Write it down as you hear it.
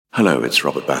Hello, it's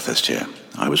Robert Bathurst here.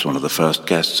 I was one of the first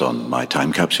guests on My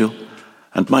Time Capsule,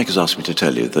 and Mike has asked me to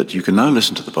tell you that you can now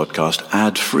listen to the podcast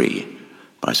ad-free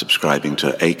by subscribing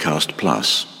to Acast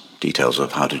Plus. Details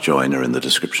of how to join are in the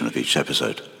description of each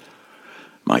episode.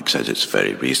 Mike says it's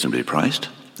very reasonably priced.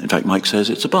 In fact, Mike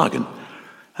says it's a bargain.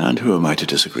 And who am I to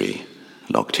disagree?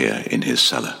 Locked here in his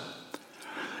cellar.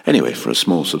 Anyway, for a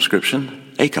small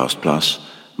subscription, Acast Plus,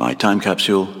 My Time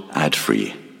Capsule,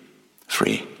 ad-free.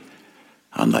 Free.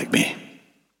 Unlike me.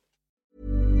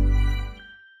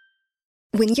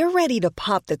 When you're ready to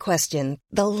pop the question,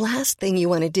 the last thing you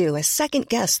want to do is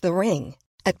second-guess the ring.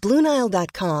 At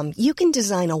BlueNile.com, you can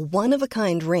design a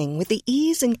one-of-a-kind ring with the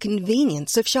ease and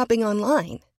convenience of shopping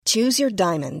online. Choose your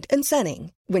diamond and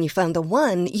setting. When you find the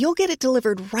one, you'll get it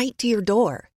delivered right to your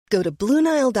door. Go to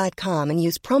BlueNile.com and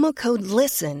use promo code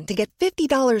LISTEN to get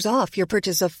 $50 off your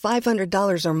purchase of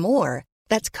 $500 or more.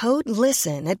 That's code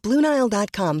LISTEN at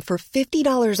BlueNile.com for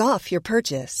 $50 off your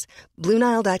purchase.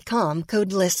 BlueNile.com,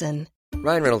 code LISTEN.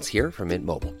 Ryan Reynolds here from Mint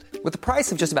Mobile. With the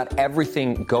price of just about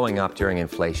everything going up during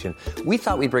inflation, we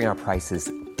thought we'd bring our prices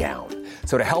down.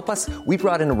 So to help us, we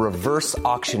brought in a reverse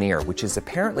auctioneer, which is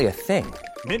apparently a thing.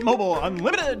 Mint Mobile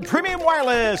Unlimited Premium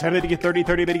Wireless. How to get 30,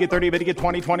 30, how to get 30, how to get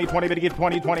 20, 20, 20, how to get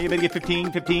 20, 20, how to get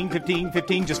 15, 15, 15,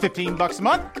 15, just $15 a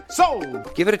month?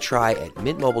 Sold! Give it a try at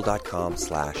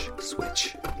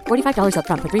mintmobile.com/switch. $45 up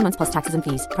front for 3 months plus taxes and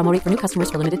fees. Promo rate for new customers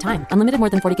for limited time. Unlimited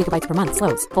more than 40 gigabytes per month.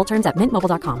 Slows full terms at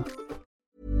mintmobile.com.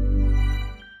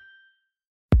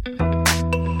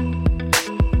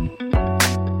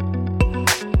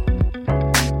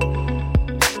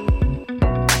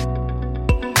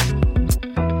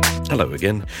 Hello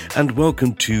again, and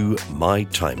welcome to My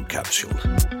Time Capsule.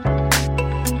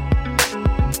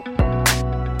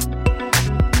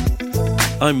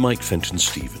 I'm Mike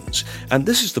Fenton-Stevens, and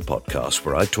this is the podcast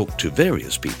where I talk to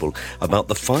various people about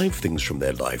the 5 things from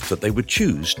their life that they would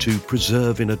choose to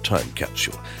preserve in a time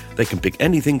capsule. They can pick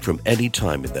anything from any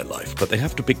time in their life, but they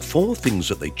have to pick 4 things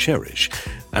that they cherish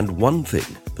and 1 thing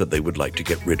that they would like to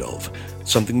get rid of,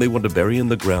 something they want to bury in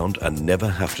the ground and never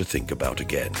have to think about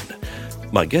again.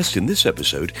 My guest in this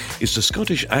episode is the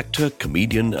Scottish actor,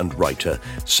 comedian and writer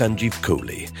Sanjeev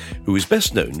Kohli, who is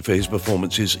best known for his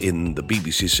performances in the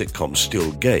BBC sitcom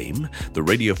Still Game, the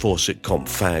Radio 4 sitcom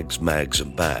Fags, Mags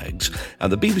and Bags, and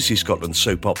the BBC Scotland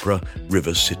soap opera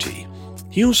River City.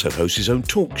 He also hosts his own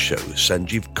talk show,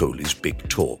 Sanjeev Kohli's Big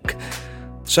Talk.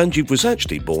 Sanjeev was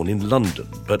actually born in London,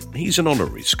 but he's an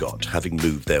honorary Scot, having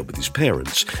moved there with his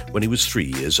parents when he was 3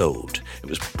 years old. It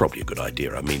was probably a good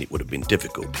idea. I mean, it would have been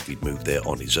difficult if he'd moved there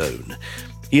on his own.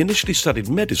 He initially studied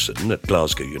medicine at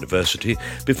Glasgow University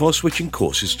before switching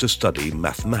courses to study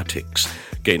mathematics,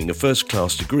 gaining a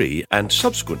first-class degree and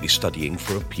subsequently studying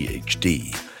for a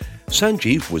PhD.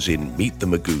 Sanjeev was in Meet the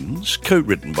Magoons,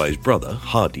 co-written by his brother,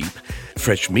 Hardeep,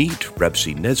 Fresh Meat,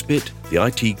 Rabsy Nesbitt, The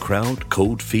IT Crowd,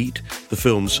 Cold Feet, the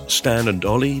films Stan and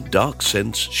Ollie, Dark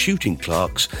Sense, Shooting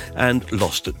Clarks, and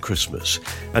Lost at Christmas.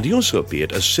 And he also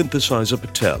appeared as Synthesizer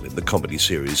Patel in the comedy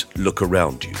series Look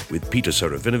Around You with Peter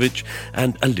Serafinovich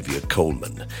and Olivia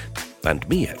Colman. And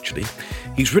me, actually.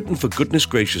 He's written for Goodness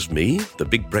Gracious Me, The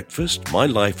Big Breakfast, My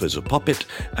Life as a Puppet,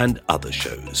 and other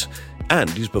shows.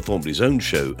 And he's performed his own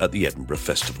show at the Edinburgh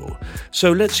Festival.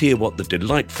 So let's hear what the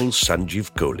delightful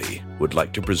Sanjeev Kohli would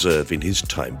like to preserve in his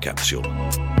time capsule.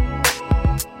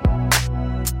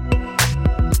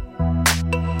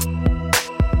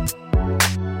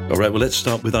 All right, well, let's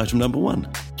start with item number 1.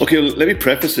 Okay, well, let me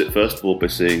preface it first of all by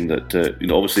saying that,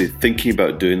 obviously thinking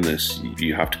about doing this,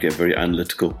 you have to get very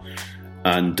analytical.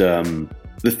 And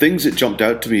the things that jumped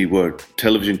out to me were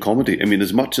television comedy. I mean,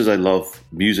 as much as I love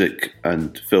music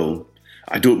and film,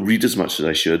 I don't read as much as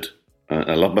I should.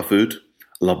 I love my food,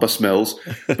 I love my smells,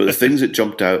 but the things that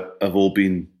jumped out have all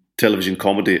been television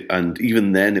comedy. And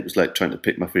even then, it was like trying to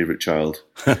pick my favourite child.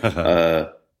 I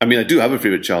mean, I do have a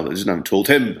favourite child. I just haven't told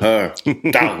him, her,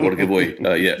 damn, what a giveaway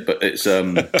yet. But it's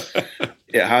it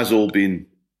has all been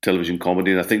television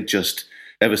comedy. And I think just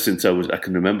ever since I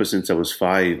can remember since I was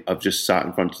 5, I've just sat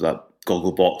in front of that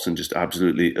goggle box and just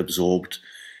absolutely absorbed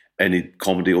any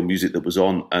comedy or music that was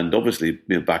on. And obviously,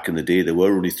 back in the day, there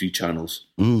were only 3 channels.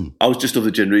 I was just of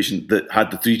the generation that had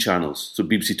the 3 channels. So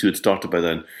BBC Two had started by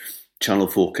then. Channel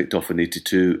 4 kicked off in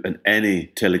 82, and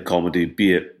any telecomedy,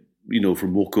 be it,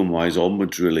 from Morecambe Wise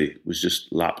onwards, really, was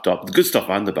just lapped up. The good stuff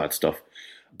and the bad stuff.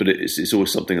 But it's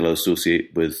always something I'll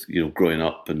associate with, growing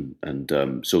up. And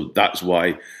so that's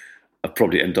why I've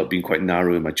probably ended up being quite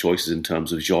narrow in my choices in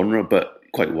terms of genre, but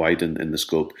quite wide in the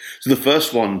scope. So the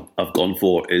first one I've gone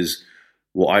for is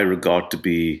what I regard to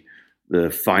be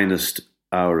the finest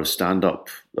hour of stand-up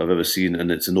I've ever seen,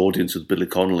 and it's an audience with Billy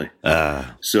Connolly.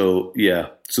 So, yeah.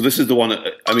 So this is the one,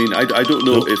 I mean, I don't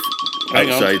know if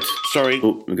outside... On. Sorry.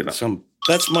 Oh, look at that.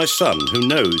 That's my son, who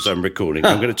knows I'm recording.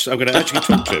 I'm going to actually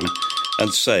talk to him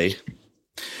and say...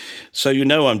 So you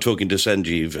know I'm talking to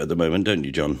Sanjeev at the moment, don't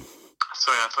you, John?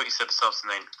 Sorry, I thought you said this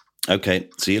afternoon. Okay,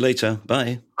 see you later.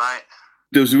 Bye. Bye.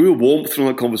 There was a real warmth from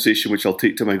that conversation, which I'll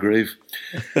take to my grave.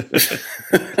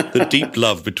 The deep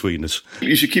love between us.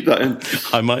 You should keep that in.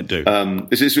 I might do.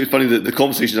 It's really funny that the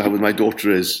conversation I had with my daughter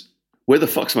is, where the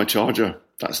fuck's my charger?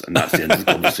 That's the end of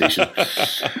the conversation.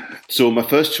 So my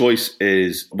first choice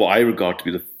is what I regard to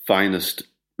be the finest.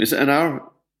 Is it an hour?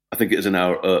 I think it is an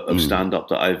hour of stand-up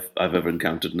that I've ever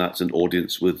encountered, and that's an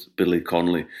audience with Billy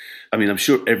Connolly. I mean, I'm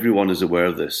sure everyone is aware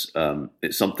of this.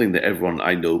 It's something that everyone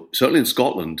I know, certainly in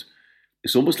Scotland,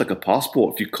 it's almost like a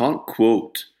passport. If you can't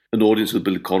quote an audience with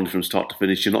Billy Connolly from start to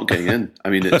finish, you're not getting in. I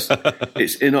mean, it's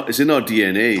in our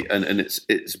DNA, and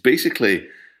it's basically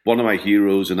one of my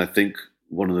heroes, and I think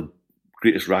one of the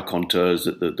greatest raconteurs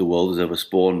that the world has ever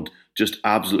spawned, just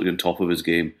absolutely on top of his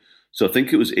game. So I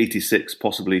think it was 86,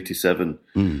 possibly 87.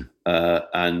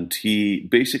 And he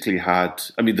basically had,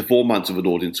 I mean, the formats of an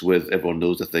audience with, everyone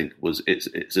knows, I think, was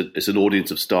it's an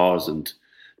audience of stars and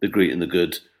the great and the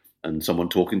good and someone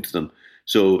talking to them.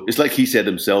 So it's like he said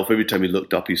himself, every time he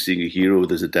looked up, he's seeing a hero.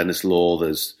 There's a Dennis Law,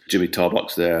 there's Jimmy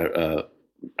Tarbuck's there,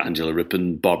 Angela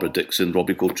Rippon, Barbara Dixon,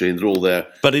 Robbie Coltrane, they're all there.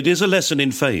 But it is a lesson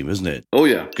in fame, isn't it? Oh,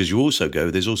 yeah. Because you also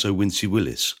go, there's also Wincy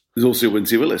Willis. There's also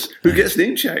Wincy Willis, who gets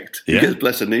name-checked. Who gets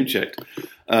blessed and name-checked.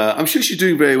 I'm sure she's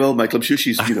doing very well, Michael. I'm sure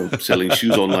she's, selling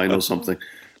shoes online or something.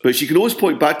 But she can always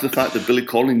point back to the fact that Billy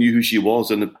Connolly knew who she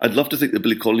was. And I'd love to think that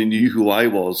Billy Connolly knew who I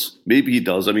was. Maybe he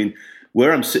does. I mean,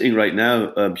 where I'm sitting right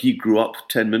now, he grew up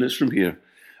 10 minutes from here.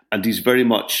 And he's very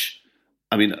much,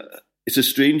 I mean, it's a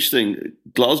strange thing.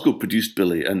 Glasgow produced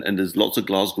Billy, and there's lots of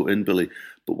Glasgow in Billy.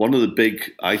 But one of the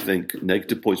big, I think,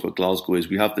 negative points about Glasgow is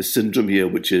we have this syndrome here,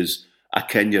 which is a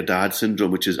Ken your dad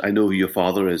syndrome, which is, I know who your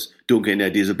father is. Don't get any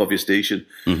ideas above your station.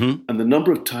 Mm-hmm. And the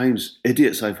number of times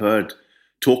idiots I've heard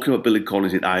talking about Billy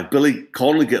Connolly saying, Billy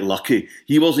Connolly get lucky.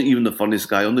 He wasn't even the funniest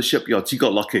guy on the shipyards. He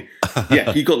got lucky.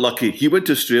 Yeah, he got lucky. He went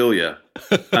to Australia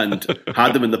and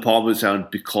had them in the palm of his hand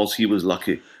because he was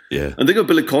lucky. Yeah. And the thing about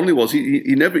Billy Connolly was he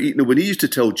never, when he used to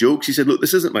tell jokes, he said, look,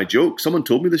 this isn't my joke. Someone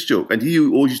told me this joke. And he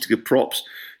always used to give props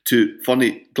to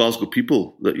funny Glasgow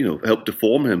people that, helped to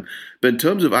form him. But in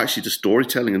terms of actually just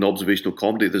storytelling and observational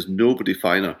comedy, there's nobody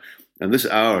finer. And this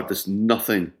hour, there's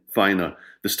nothing finer.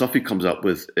 The stuff he comes up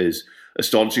with is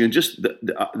astonishing. And just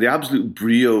the absolute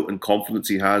brio and confidence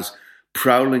he has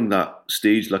prowling that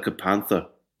stage like a panther.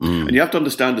 Mm. And you have to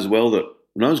understand as well that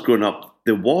when I was growing up,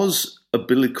 there was a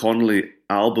Billy Connolly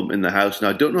album in the house. Now,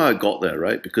 I don't know how I got there,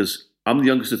 right? Because I'm the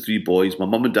youngest of three boys. My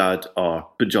mum and dad are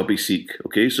Punjabi Sikh,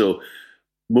 okay? So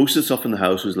most of the stuff in the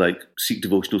house was like Sikh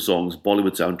devotional songs,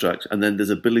 Bollywood soundtracks, and then there's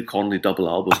a Billy Connolly double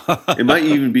album. It might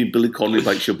even be Billy Connolly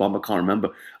Bites Your Bum, I can't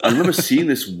remember. I remember seeing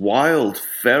this wild,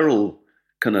 feral,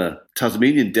 kind of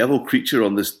Tasmanian devil creature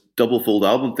on this double-fold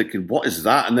album thinking, what is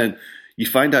that? And then you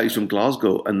find out he's from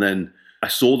Glasgow, and then I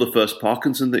saw the first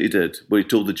Parkinson that he did, where he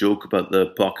told the joke about the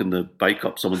parking the bike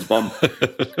up someone's bum.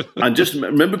 And just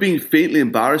remember being faintly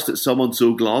embarrassed that someone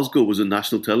so Glasgow was on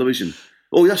national television.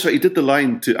 Oh, that's right. He did the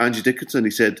line to Angie Dickinson. He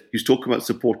said he was talking about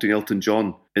supporting Elton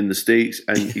John in the States,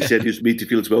 and he said he was made to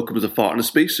feel as welcome as a fart in a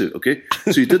spacesuit, okay?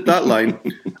 So he did that line.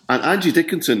 And Angie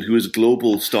Dickinson, who was a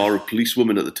global star of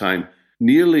Policewoman at the time,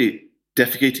 nearly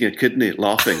defecating a kidney,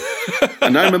 laughing.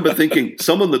 And I remember thinking,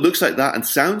 someone that looks like that and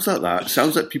sounds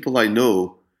like people I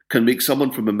know, can make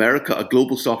someone from America, a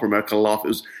global star from America, laugh. It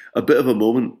was a bit of a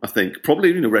moment, I think.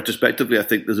 Probably, retrospectively, I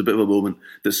think there's a bit of a moment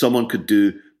that someone could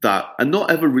do that and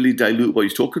not ever really dilute what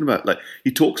he's talking about. Like,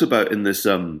 he talks about in this,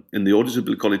 in the audience of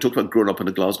Billy Connolly, he talks about growing up in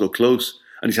a Glasgow close,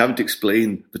 and he's having to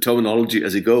explain the terminology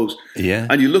as he goes. Yeah.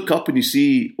 And you look up and you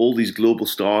see all these global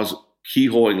stars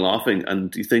hee-hawing, laughing,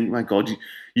 and you think, my God,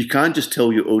 you can't just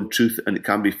tell your own truth, and it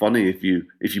can be funny if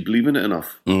you believe in it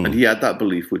enough. Mm. And he had that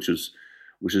belief, which is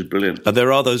brilliant. And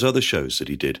there are those other shows that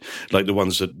he did, like the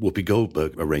ones that Whoopi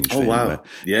Goldberg arranged for him. Oh, wow.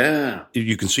 Yeah.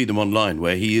 You can see them online,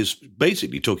 where he is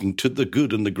basically talking to the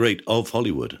good and the great of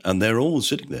Hollywood, and they're all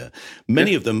sitting there.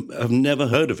 Many of them have never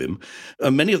heard of him,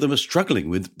 and many of them are struggling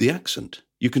with the accent.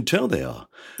 You can tell they are.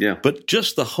 Yeah. But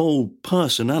just the whole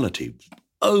personality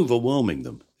overwhelming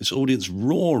them. This audience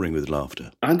roaring with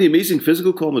laughter. And the amazing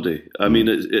physical comedy. I mean,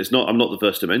 it's not. I'm not the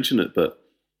first to mention it, but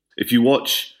if you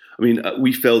watch... I mean,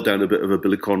 we fell down a bit of a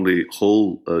Billy Connolly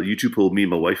hole, YouTube hole, me,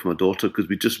 my wife, and my daughter, because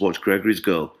we just watched Gregory's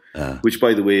Girl, which,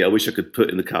 by the way, I wish I could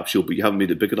put in the capsule, but you haven't made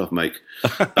it big enough, Mike.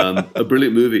 A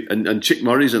brilliant movie. And Chick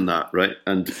Murray's in that, right?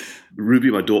 And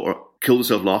Ruby, my daughter, killed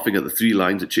herself laughing at the 3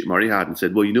 lines that Chick Murray had and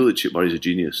said, well, you know that Chick Murray's a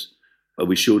genius.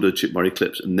 We showed her Chick Murray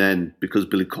clips, and then, because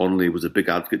Billy Connolly was a big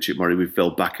advocate of Chick Murray, we fell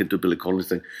back into Billy Connolly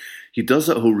thing. He does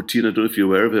that whole routine, I don't know if you're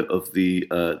aware of it, of the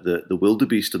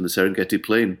wildebeest on the Serengeti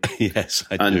plain. Yes,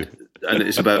 I do. And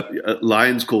it's about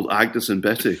lions called Agnes and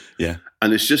Betty. Yeah.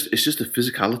 And it's just the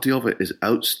physicality of it is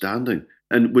outstanding.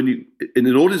 And when you, in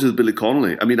an audience with Billy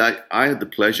Connolly, I mean, I had the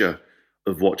pleasure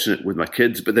of watching it with my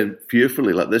kids, but then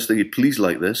fearfully like this, thinking, please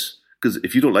like this. Because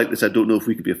if you don't like this, I don't know if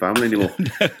we could be a family anymore.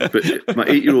 But my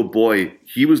 8-year-old boy,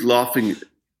 he was laughing,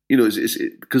 you know,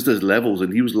 because there's levels,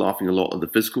 and he was laughing a lot at the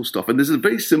physical stuff. And there's a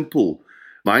very simple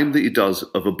mime that he does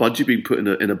of a budgie being put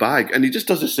in a bag, and he just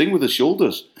does this thing with his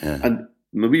shoulders. Yeah. And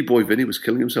my wee boy Vinny was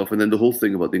killing himself. And then the whole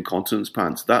thing about the incontinence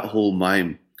pants, that whole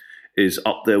mime is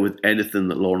up there with anything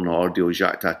that Lauren Hardy or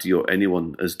Jacques Tati or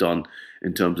anyone has done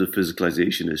in terms of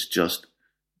physicalization. Is just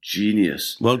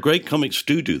genius. Well, great comics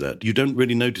do that. You don't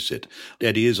really notice it.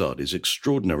 Eddie Izzard is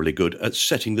extraordinarily good at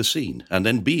setting the scene and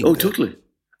then being there. Totally.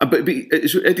 But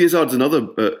Eddie Izzard's another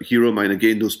hero of mine.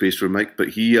 Again, no space for Mike, but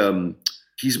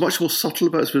he's much more subtle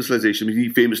about his visualization. I mean, he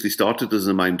famously started as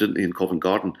a mime, didn't he, in Covent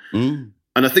Garden? Mm.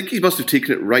 And I think he must have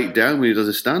taken it right down when he does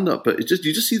his stand-up. But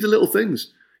you just see the little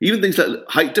things. Even things like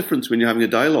height difference when you're having a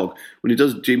dialogue. When he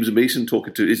does James Mason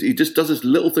talking to, he just does this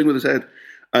little thing with his head.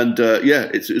 And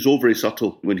it's all very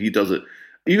subtle when he does it.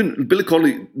 Even Billy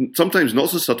Connolly, sometimes not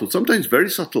so subtle, sometimes very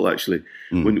subtle actually,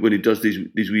 when he does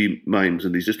these wee mimes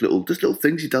and these just little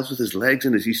things he does with his legs,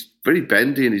 and he's very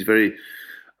bendy and he's very.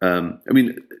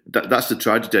 That's the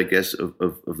tragedy, I guess, of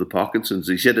the Parkinson's.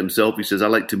 He said himself, he says, I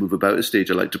like to move about a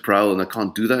stage, I like to prowl, and I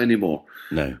can't do that anymore.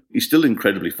 No. He's still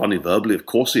incredibly funny verbally, of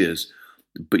course he is,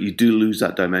 but you do lose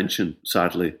that dimension,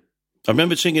 sadly. I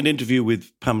remember seeing an interview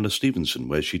with Pamela Stephenson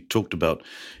where she talked about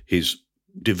his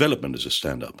development as a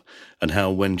stand-up and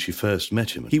how when she first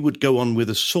met him, he would go on with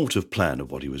a sort of plan of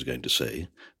what he was going to say,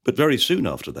 but very soon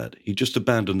after that, he just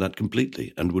abandoned that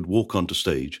completely and would walk onto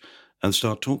stage and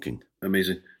start talking.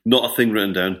 Amazing. Not a thing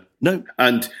written down. No.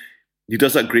 And he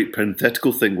does that great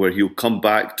parenthetical thing where he'll come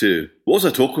back to, what was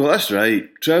I talking about? That's right,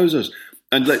 trousers.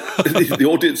 And like the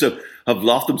audience have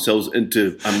laughed themselves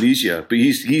into amnesia, but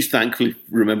he's thankfully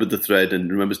remembered the thread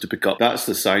and remembers to pick up. That's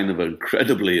the sign of an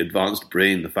incredibly advanced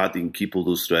brain, the fact that you can keep all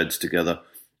those threads together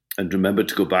and remember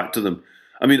to go back to them.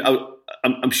 I mean,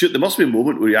 I'm sure there must be a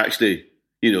moment where you actually,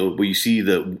 you know, where you see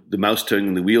the mouse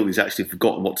turning the wheel and he's actually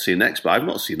forgotten what to say next, but I've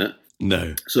not seen it.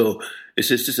 No. So it's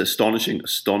just astonishing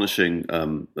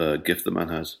gift the man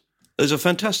has. There's a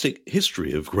fantastic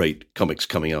history of great comics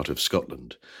coming out of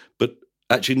Scotland, but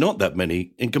actually not that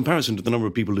many in comparison to the number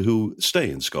of people who stay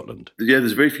in Scotland. Yeah,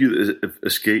 there's very few that have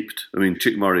escaped. I mean,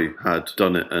 Chick Murray had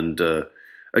done it, and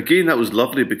again, that was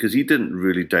lovely because he didn't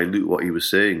really dilute what he was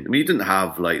saying. I mean, he didn't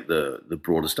have like the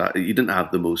broadest, he didn't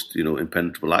have the most, you know,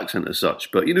 impenetrable accent as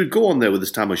such, but, you know, he'd go on there with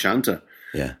his Tam O'Shanter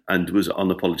and was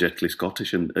unapologetically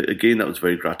Scottish, and again, that was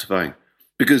very gratifying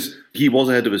because he was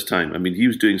ahead of his time. I mean, he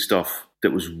was doing stuff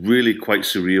that was really quite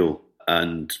surreal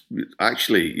and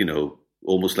actually, you know,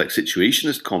 almost like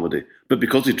situationist comedy. But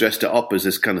because he dressed it up as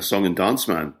this kind of song and dance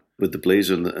man with the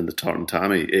blazer and the tartan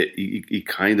tammy,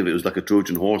 it was like a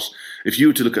Trojan horse. If you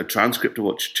were to look at a transcript of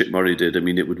what Chick Murray did, I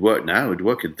mean, it would work now. It would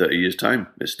work in 30 years' time.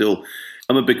 It's still...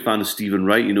 I'm a big fan of Stephen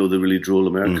Wright, you know, the really droll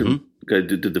American guy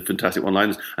who did the fantastic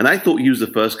one-liners. And I thought he was the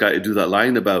first guy to do that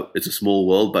line about it's a small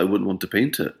world, but I wouldn't want to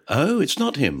paint it. Oh, it's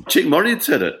not him. Chick Murray had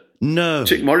said it. No.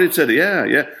 Chick Murray had said it,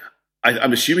 yeah.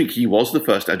 I'm assuming he was the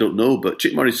first, I don't know, but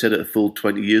Chick Murray said it a full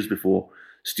 20 years before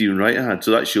Stephen Wright had,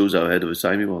 so that shows how ahead of his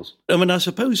time he was. I mean, I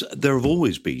suppose there have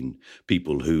always been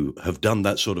people who have done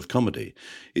that sort of comedy.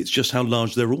 It's just how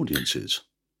large their audience is.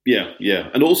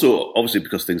 Yeah. And also, obviously,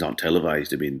 because things aren't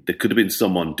televised, I mean, there could have been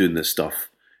someone doing this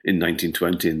stuff in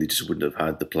 1920 and they just wouldn't have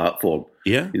had the platform.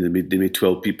 Yeah. You know, they made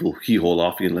 12 people hee-haw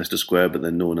laughing in Leicester Square, but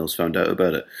then no one else found out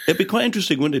about it. It'd be quite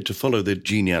interesting, wouldn't it, to follow the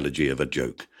genealogy of a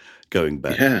joke going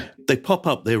back. Yeah. They pop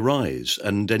up, they rise,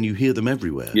 and then you hear them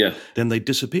everywhere. Yeah. Then they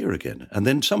disappear again. And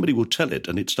then somebody will tell it,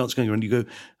 and it starts going around. You go,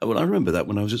 oh, well, I remember that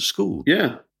when I was at school.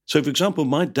 Yeah. So, for example,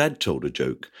 my dad told a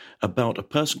joke about a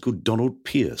person called Donald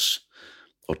Pierce,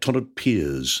 or Donald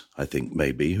Piers, I think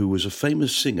maybe, who was a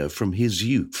famous singer from his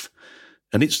youth.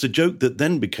 And it's the joke that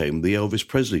then became the Elvis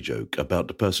Presley joke about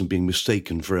the person being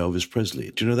mistaken for Elvis Presley.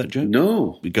 Do you know that joke?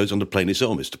 No. He goes on the plane, he says,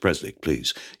 oh, Mr. Presley,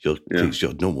 please, your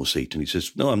normal seat. And he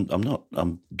says, no, I'm not.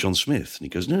 I'm John Smith. And he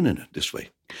goes, no, this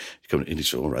way, And he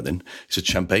said, all right then. He said,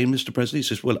 champagne, Mr. Presley? He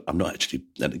says, well, I'm not actually.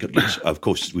 And he goes, yes, of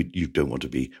course, you don't want to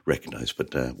be recognised,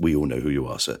 but we all know who you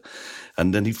are, sir.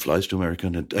 And then he flies to America,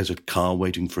 and there's a car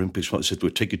waiting for him. He said,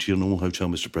 we'll take you to your normal hotel,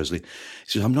 Mr. Presley. He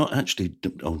says, I'm not actually.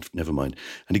 Oh, never mind.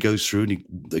 And he goes through, and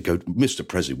they go, Mr.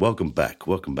 Presley, welcome back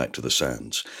to the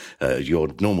Sands. Your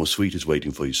normal suite is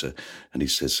waiting for you, sir. And he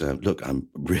says, look, I'm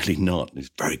really not. And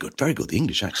he's very good. The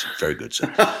English accent, very good,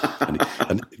 sir.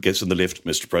 and he gets in the lift,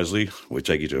 Mr. Presley, we'll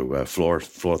take you to floor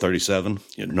 37,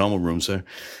 your normal room, sir.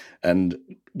 And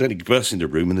then he bursts into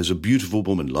the room, and there's a beautiful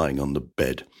woman lying on the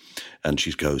bed. And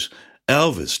she goes,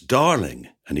 Elvis, darling.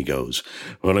 And he goes,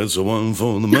 well, it's the one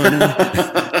for the money.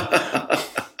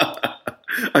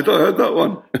 I thought I heard that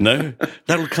one. No,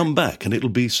 that'll come back, and it'll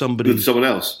be somebody. Someone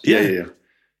else. Yeah.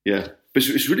 But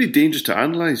it's really dangerous to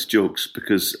analyse jokes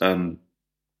because I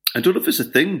don't know if it's a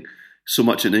thing so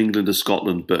much in England as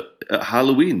Scotland, but at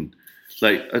Halloween,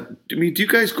 do you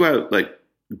guys go out like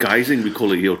guising? We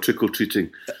call it, trick or treating.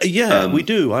 Yeah, we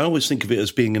do. I always think of it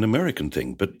as being an American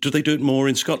thing, but do they do it more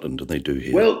in Scotland than they do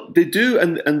here? Well, they do,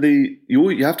 and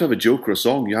you have to have a joke or a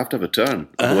song. You have to have a turn,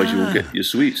 otherwise you won't get your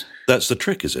sweets. That's the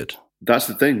trick, is it? That's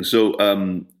the thing. So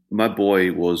my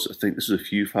boy was, I think this was a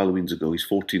few Halloweens ago. He's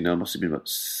 14 now. Must have been about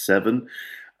 7.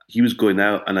 He was going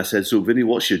out, and I said, "So, Vinny,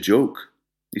 what's your joke?"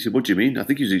 He said, "What do you mean?" I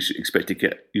think he was expecting to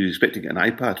get an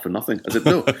iPad for nothing. I said,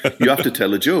 "No, you have to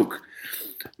tell a joke."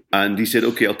 And he said,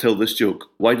 "Okay, I'll tell this joke.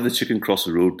 Why did the chicken cross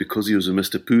the road? Because he was a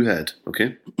Mr. Poohhead."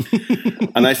 Okay.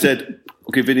 And I said,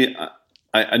 "Okay, Vinny,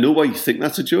 I know why you think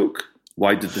that's a joke.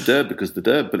 Why did the dare? Because the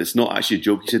dare, but it's not actually a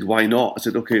joke." He said, "Why not?" I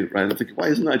said, "Okay, right." I'm thinking, why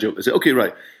isn't that a joke? I said, "Okay,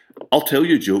 right. I'll tell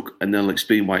you a joke, and then I'll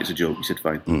explain why it's a joke." He said,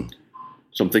 "Fine."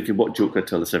 So I'm thinking, what joke I'd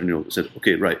tell a 7-year-old? I said,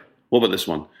 "Okay, right. What about this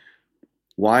one?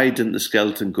 Why didn't the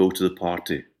skeleton go to the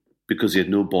party? Because he had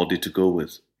no body to go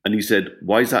with." And he said,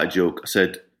 "Why is that a joke?" I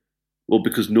said, "Well,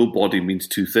 because no body means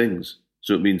two things.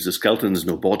 So it means the skeleton has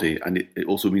no body, and it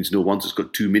also means no one. So it's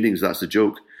got two meanings. That's the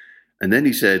joke." And then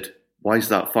he said, "Why is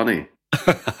that funny?"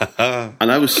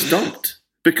 And I was stumped.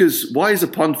 Because why is a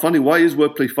pun funny? Why is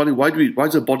wordplay funny? Why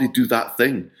does a body do that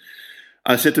thing?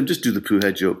 I said to him, "Just do the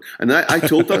Poohhead joke." And I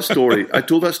told that story. I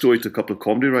told that story to a couple of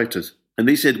comedy writers. And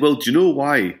they said, "Well, do you know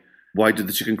why? Why did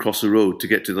the chicken cross the road to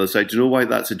get to the other side? Do you know why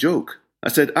that's a joke?" I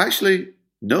said, "Actually,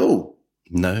 no.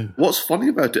 No. What's funny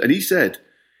about it?" And he said,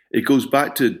 it goes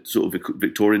back to sort of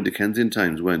Victorian Dickensian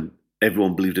times when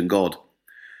everyone believed in God.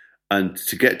 And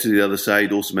to get to the other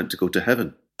side also meant to go to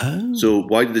heaven. Oh. So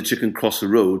why did the chicken cross the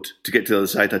road to get to the other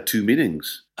side had two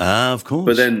meanings. Of course.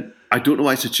 But then I don't know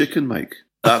why it's a chicken, Mike.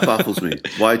 That baffles me.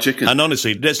 Why a chicken? And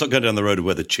honestly, let's not go down the road of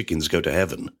where the chickens go to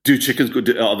heaven. Do chickens go?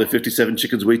 Are there 57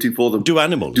 chickens waiting for them? Do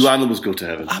animals? Do animals go to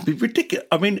heaven? That'd be ridiculous.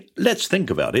 I mean, let's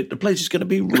think about it. The place is going to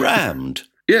be rammed.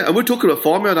 Yeah, and we're talking about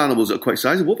farmyard animals that are quite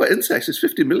sizable. What about insects? There's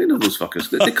 50 million of those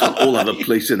fuckers. They can't all have a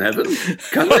place in heaven,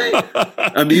 can they?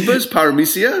 Amoebas,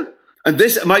 paramecia. And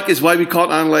this, Mike, is why we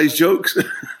can't analyse jokes.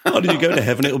 How did you go to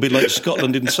heaven? It'll be like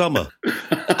Scotland in summer.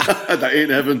 That ain't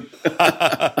heaven.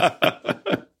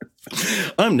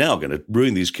 I'm now going to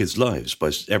ruin these kids' lives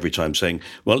by every time saying,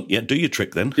 well, yeah, do your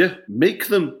trick then. Yeah, make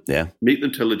them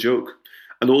tell a joke.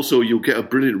 And also, you'll get a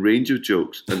brilliant range of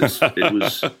jokes. And it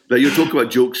was like you're talking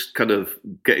about jokes kind of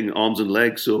getting arms and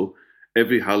legs. So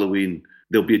every Halloween,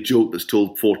 there'll be a joke that's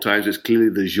told 4 times. It's clearly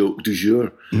the joke du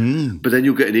jour. Mm. But then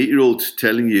you'll get an 8-year-old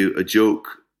telling you a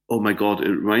joke. Oh my God, it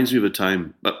reminds me of a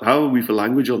time. How are we for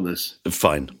language on this?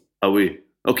 Fine. Are we?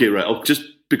 Okay, right. Just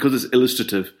because it's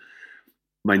illustrative.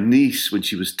 My niece, when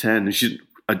she was 10,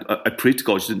 and I prayed to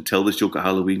God she didn't tell this joke at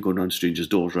Halloween going around strangers'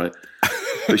 doors, right?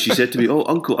 But she said to me, "Oh,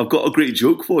 Uncle, I've got a great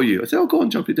joke for you." I said, "Oh, go on,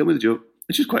 Jumpy, tell me the joke."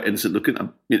 And she was quite innocent looking.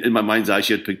 In my mind's eye,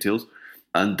 she had pigtails.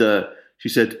 And she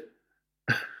said,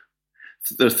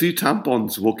 "There are 3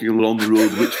 tampons walking along the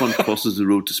road. Which one crosses the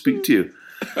road to speak to you?"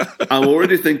 I'm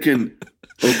already thinking,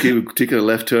 okay, we're taking a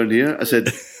left turn here. I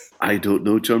said, "I don't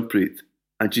know, Jumpy."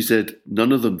 And she said,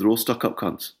 "None of them. They're all stuck-up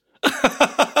cunts."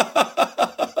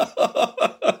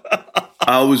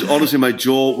 I was, honestly, my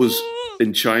jaw was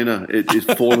in China. It's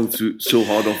fallen through so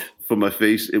hard off from my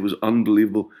face. It was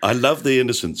unbelievable. I love the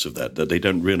innocence of that they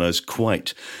don't realise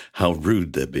quite how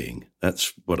rude they're being.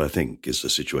 That's what I think is the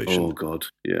situation. Oh, God,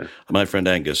 yeah. My friend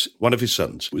Angus, one of his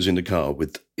sons, was in the car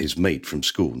with his mate from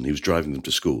school, and he was driving them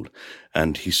to school.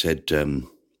 And he said,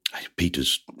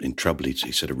 Peter's in trouble.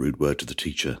 He said a rude word to the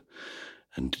teacher.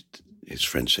 And his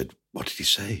friend said, "What did he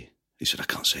say?" He said, "I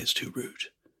can't say, it's too rude.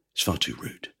 It's far too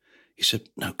rude." He said,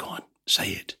 "No, go on, say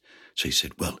it." So he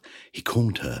said, "Well, he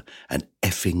called her an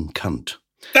effing cunt."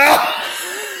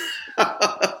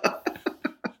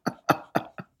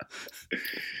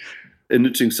 an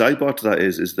interesting sidebar to that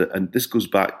is that, and this goes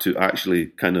back to actually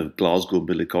kind of Glasgow,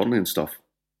 Billy Connolly and stuff,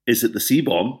 is that the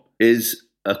C-bomb is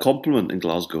a compliment in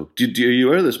Glasgow. Are you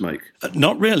aware of this, Mike?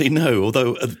 Not really, no,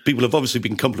 although people have obviously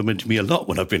been complimenting me a lot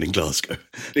when I've been in Glasgow.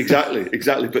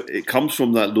 Exactly. But it comes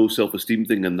from that low self-esteem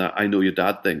thing and that I know your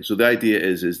dad thing. So the idea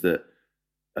is that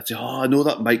I'd say, I know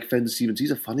that Mike Fenton-Stevens, he's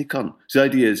a funny cunt. So the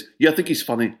idea is, I think he's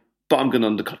funny, but I'm going to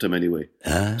undercut him anyway.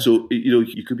 So,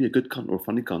 you could be a good cunt or a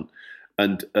funny cunt.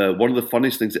 And one of the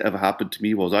funniest things that ever happened to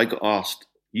me was I got asked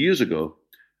years ago,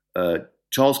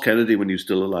 Charles Kennedy, when he was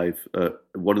still alive,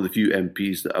 one of the few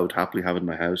MPs that I would happily have in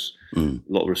my house, a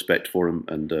lot of respect for him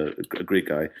and a great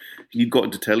guy. He got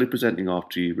into telepresenting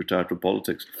after he retired from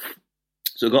politics.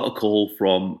 So I got a call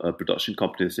from a production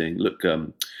company saying, look,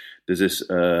 there's this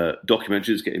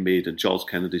documentary that's getting made and Charles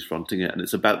Kennedy's fronting it, and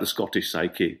it's about the Scottish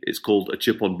psyche. It's called A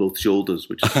Chip on Both Shoulders,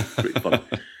 which is pretty fun.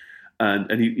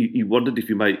 And he wondered if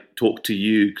he might talk to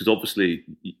you, because obviously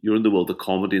you're in the world of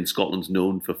comedy and Scotland's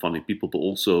known for funny people, but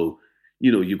also,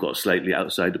 you've got a slightly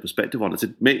outsider perspective on it. I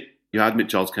said, mate, you had me at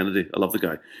Charles Kennedy. I love the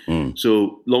guy.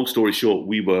 So long story short,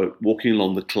 we were walking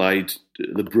along the Clyde,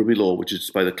 the Broomielaw, which is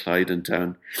just by the Clyde in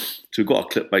town. So we've got our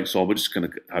clip bikes on. We're just kind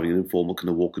of having an informal kind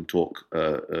of walk and talk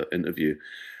interview.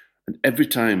 And every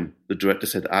time the director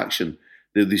said action,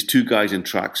 there were these two guys in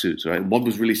tracksuits, right? And one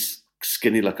was really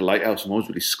skinny like a lighthouse and one was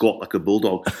really squat like a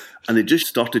bulldog. And they just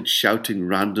started shouting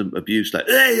random abuse like,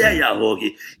 hey, yeah,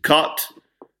 Hoagie, cut.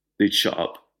 They'd shut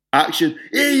up. Action,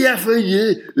 hey, yeah, for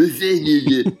you.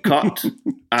 Cut.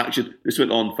 Action. This went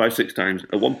on 5-6 times.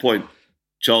 At one point,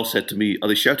 Charles said to me, are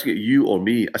they shouting at you or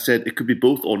me? I said, it could be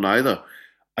both or neither.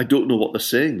 I don't know what they're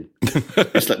saying.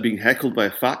 It's like being heckled by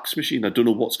a fax machine. I don't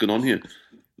know what's going on here.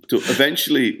 So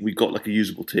eventually we got like a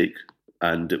usable take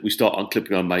and we start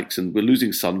unclipping our mics and we're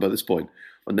losing sun by this point.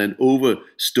 And then over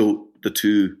stoat the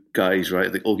two guys, right?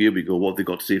 I think, here we go. What have they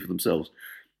got to say for themselves?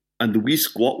 And the wee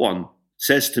squat one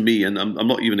says to me, and I'm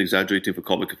not even exaggerating for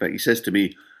comic effect, he says to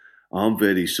me, I'm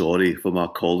very sorry for my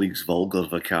colleague's vulgar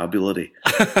vocabulary.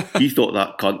 He thought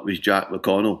that cunt was Jack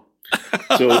McConnell.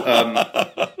 So,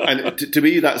 and to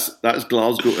me, that's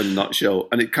Glasgow in a nutshell.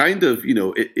 And it kind of,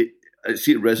 I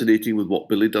see it resonating with what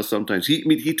Billy does sometimes.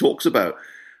 He talks about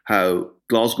how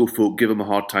Glasgow folk give him a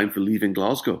hard time for leaving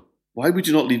Glasgow. Why would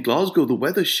you not leave Glasgow? The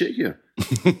weather's shit here.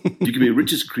 You can be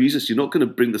rich as Croesus. You're not going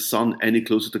to bring the sun any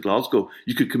closer to Glasgow.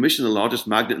 You could commission the largest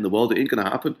magnet in the world. It ain't going to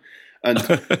happen. And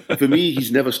for me,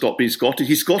 he's never stopped being Scottish.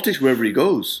 He's Scottish wherever he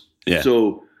goes. Yeah.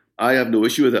 So I have no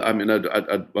issue with it. I mean,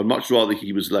 I'd much rather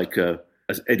he was like,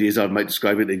 as Eddie Izzard might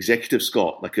describe it, executive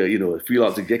Scot, like a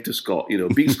freelance executive Scot,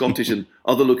 being Scottish in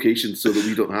other locations so that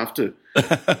we don't have to.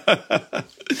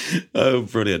 Oh,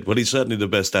 brilliant. Well, he's certainly the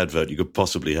best advert you could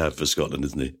possibly have for Scotland,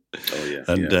 isn't he? Oh, yeah.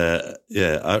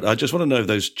 And, I just want to know if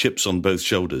those chips on both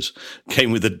shoulders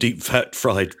came with a deep fat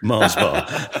fried Mars bar.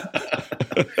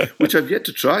 Which I've yet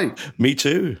to try. Me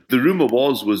too. The rumour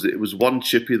was it was one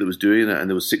chippy that was doing it and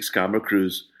there was 6 camera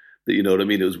crews. That, you know what I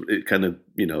mean? It kind of,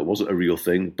 it wasn't a real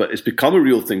thing, but it's become a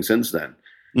real thing since then.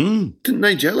 Didn't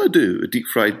Nigella do a deep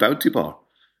fried bounty bar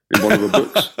in one of her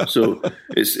books? So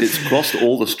it's crossed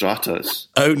all the stratas.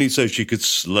 Only so she could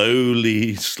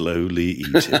slowly eat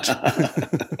it.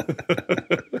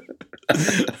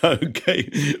 Okay,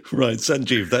 right,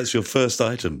 Sanjeev, that's your first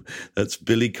item. That's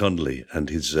Billy Connolly and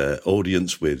his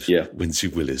audience with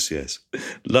Wincy Willis, yes.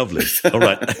 Lovely. All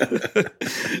right.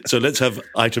 So let's have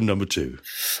item number 2.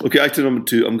 Okay, item number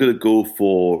 2, I'm going to go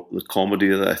for the comedy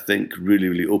that I think really,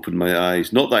 really opened my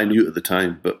eyes. Not that I knew at the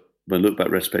time, but when I look back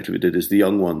retrospectively, it is The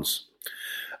Young Ones.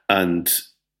 And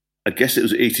I guess it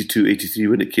was 82, 83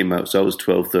 when it came out, so I was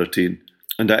 12, 13.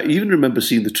 And I even remember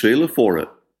seeing the trailer for it.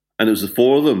 And it was the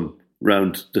 4 of them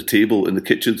round the table in the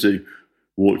kitchen saying,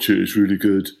 watch it, it's really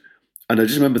good. And I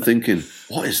just remember thinking,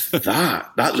 what is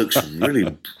that? That looks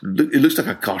really, it looks like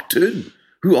a cartoon.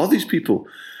 Who are these people?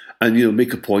 And,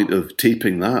 make a point of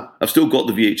taping that. I've still got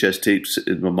the VHS tapes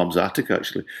in my mum's attic,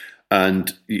 actually.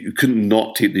 And you couldn't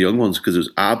not tape The Young Ones because it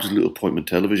was absolute appointment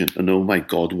television. And oh my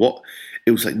God,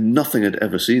 it was like nothing I'd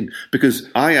ever seen. Because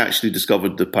I actually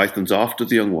discovered the Pythons after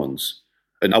The Young Ones.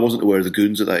 And I wasn't aware of the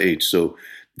Goons at that age. So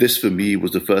this, for me,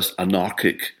 was the first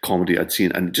anarchic comedy I'd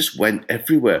seen, and it just went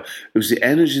everywhere. It was the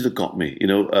energy that got me,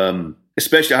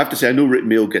 Especially, I have to say, I know Rick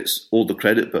Mail gets all the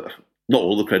credit, but not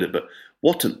all the credit, but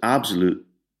what an absolute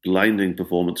blinding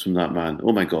performance from that man.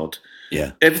 Oh, my God.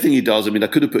 Yeah. Everything he does, I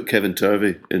could have put Kevin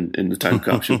Turvey in the time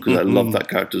capsule because I love that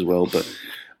character as well, but...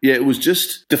 Yeah, it was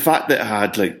just the fact that it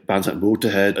had like bands like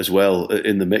Motorhead as well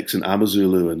in the mix and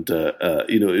Amazulu, and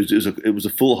it was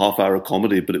a full half-hour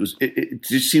comedy, but it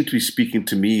just seemed to be speaking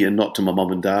to me and not to my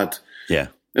mum and dad. Yeah,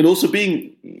 And also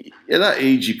being at that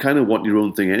age, you kind of want your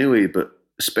own thing anyway, but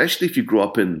especially if you grow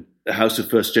up in a house of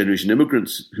first-generation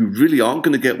immigrants who really aren't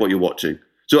going to get what you're watching.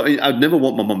 So I'd never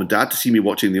want my mum and dad to see me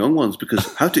watching The Young Ones,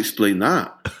 because how to explain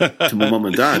that to my mum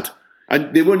and dad?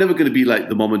 And they were never going to be like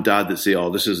the mum and dad that say, "Oh,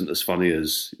 this isn't as funny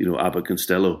as, Abbott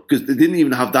Costello," because they didn't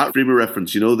even have that frame of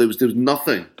reference. There was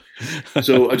nothing.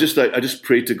 So I just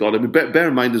pray to God. I mean, bear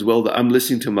in mind as well that I'm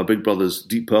listening to my big brother's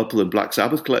Deep Purple and Black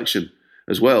Sabbath collection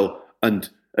as well, and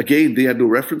again, they had no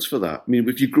reference for that. I mean,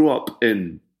 if you grow up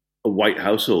in a white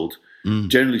household,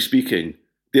 generally speaking,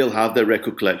 they'll have their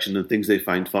record collection and things they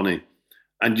find funny.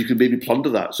 And you can maybe plunder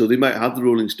that. So they might have the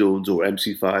Rolling Stones or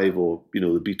MC5 or, the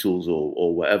Beatles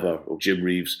or whatever, or Jim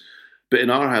Reeves. But in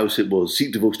our house, it was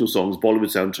Sikh devotional songs, Bollywood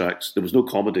soundtracks. There was no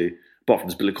comedy, apart from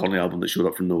this Billy Connolly album that showed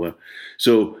up from nowhere.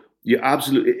 So you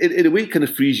absolutely, in a way, it kind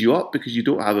of frees you up because you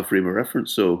don't have a frame of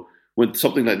reference. So when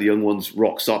something like The Young Ones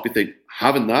rocks up, you think,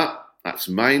 having that's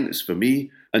mine, it's for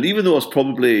me. And even though I was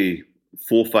probably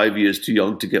 4 or 5 years too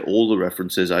young to get all the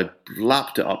references, I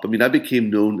lapped it up. I mean, I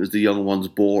became known as the Young Ones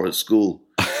bore at school.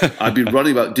 I'd been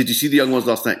running about, did you see The Young Ones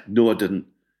last night? No, I didn't.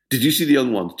 Did you see The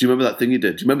Young Ones? Do you remember that thing you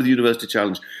did? Do you remember the University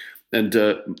Challenge? And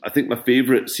I think my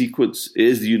favourite sequence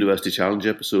is the University Challenge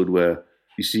episode where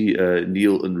you see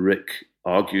Neil and Rick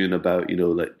arguing about,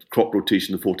 like crop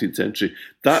rotation in the 14th century.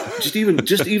 That,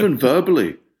 just even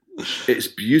verbally, it's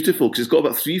beautiful because it's got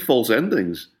about 3 false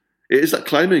endings. It is like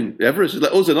climbing Everest. It's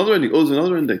like, there's another ending. There's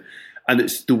another ending. And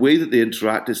it's the way that they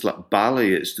interact. It's like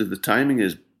ballet. The timing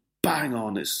is bang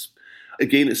on. It's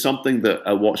something that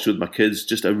I watched with my kids.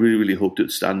 Just I really, really hoped it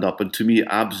would stand up. And to me, it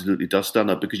absolutely does stand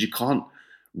up because you can't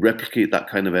replicate that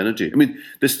kind of energy. I mean,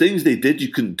 there's things they did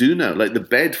you couldn't do now, like the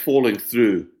bed falling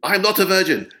through. I'm not a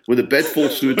virgin. When the bed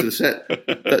falls through into the set,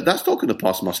 that's not going to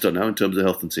pass muster now in terms of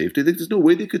health and safety. There's no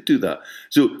way they could do that.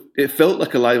 So it felt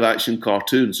like a live action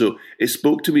cartoon. So it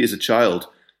spoke to me as a child,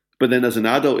 but then as an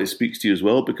adult, it speaks to you as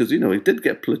well because, it did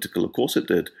get political. Of course it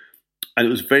did. And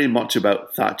it was very much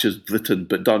about Thatcher's Britain,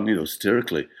 but done,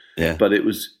 satirically. Yeah. But it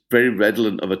was very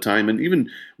redolent of a time. And even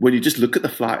when you just look at the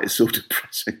flat, it's so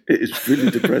depressing. It is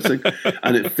really depressing.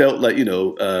 And it felt like,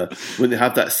 when they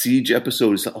have that siege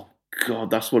episode, it's like, oh, God,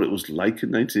 that's what it was like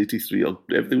in 1983.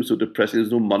 Everything was so depressing.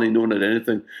 There's no money, no one had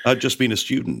anything. I'd just been a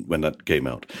student when that came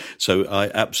out. So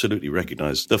I absolutely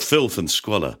recognised the filth and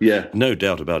squalor. Yeah. No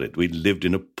doubt about it. We lived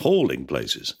in appalling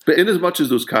places. But in as much as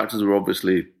those characters were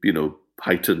obviously,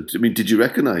 heightened, I mean, did you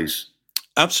recognise?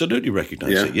 Absolutely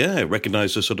recognise it, yeah.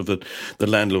 Recognise the sort of the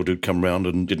landlord who'd come round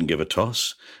and didn't give a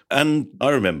toss. And I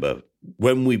remember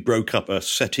when we broke up a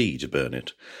settee to burn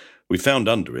it, we found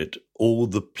under it all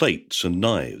the plates and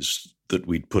knives that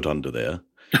we'd put under there,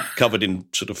 covered in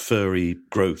sort of furry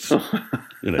growth,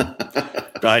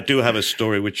 I do have a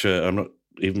story which I'm not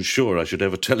even sure I should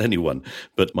ever tell anyone,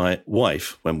 but my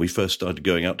wife, when we first started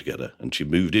going out together, and she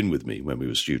moved in with me when we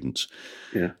were students,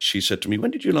 she said to me,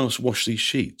 "When did you last wash these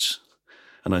sheets?"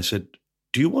 And I said,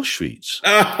 "Do you wash sheets?"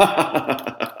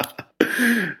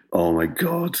 Oh, my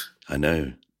God. I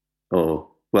know. Oh,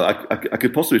 well, I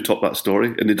could possibly top that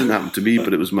story, and it didn't happen to me,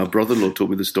 but it was my brother-in-law told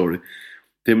me the story.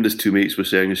 Him and his 2 mates were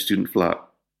sharing a student flat,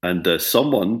 and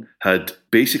someone had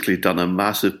basically done a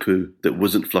massive poo that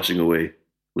wasn't flushing away,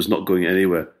 was not going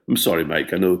anywhere. I'm sorry,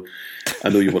 Mike. I know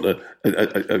you want to.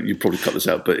 You probably cut this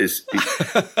out, but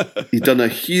he'd done a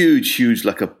huge,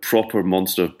 like a proper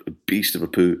monster, a beast of a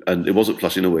poo, and it wasn't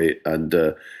flushing away. And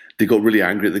they got really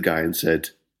angry at the guy and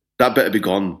said, "That better be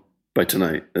gone by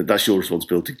tonight. That's your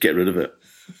responsibility. Get rid of it."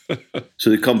 So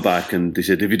they come back and they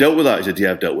said, "Have you dealt with that?" He said,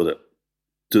 "Yeah, I've dealt with it."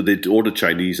 So they ordered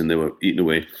Chinese and they were eating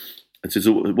away. And says,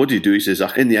 "So what do you do?" He says,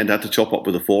 "In the end, I had to chop up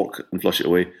with a fork and flush it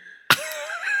away."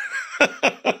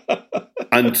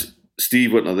 And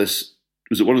Steve went like this,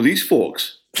 "Was it one of these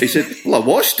forks?" He said, "Well, I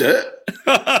washed it."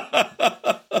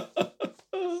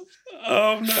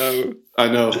 Oh, no. I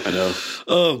know.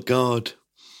 Oh, God.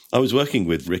 I was working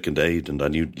with Rick and Aid, and I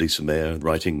knew Lisa Mayer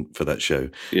writing for that show.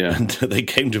 Yeah. And they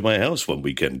came to my house one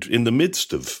weekend in the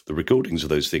midst of the recordings of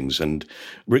those things. And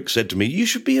Rick said to me, "You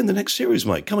should be in the next series,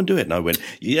 Mike. Come and do it." And I went,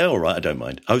 "Yeah, all right, I don't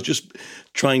mind." I was just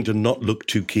trying to not look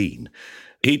too keen.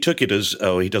 He took it as,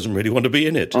 he doesn't really want to be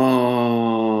in it.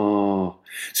 Oh.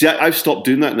 See, I've stopped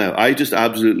doing that now. I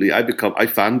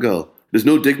fangirl. There's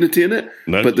no dignity in it,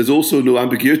 but there's also no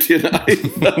ambiguity in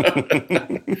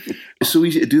it. It's so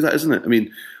easy to do that, isn't it? I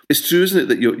mean, it's true, isn't it,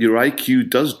 that your IQ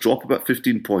does drop about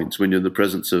 15 points when you're in the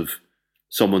presence of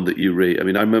someone that you rate. I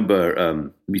mean, I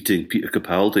remember meeting Peter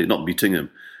Capaldi, not meeting him.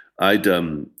 I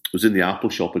was in the Apple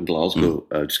shop in Glasgow,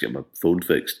 just getting my phone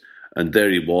fixed. And there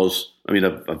he was. I mean,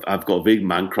 I've got a big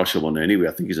man crush on him anyway.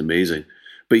 I think he's amazing.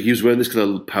 But he was wearing this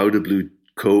kind of powder blue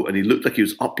coat, and he looked like he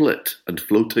was uplit and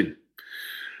floating.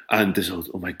 And this, oh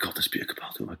my God, there's Peter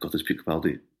Capaldi. Oh my God, there's Peter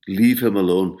Capaldi. Leave him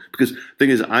alone. Because the thing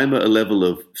is, I'm at a level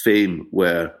of fame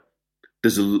where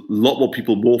there's a lot more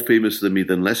people more famous than me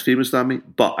than less famous than me.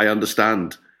 But I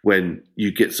understand when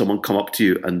you get someone come up to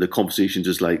you and the conversation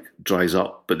just like dries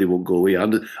up, but they won't go away. I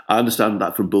understand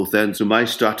that from both ends. So my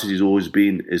strategy has always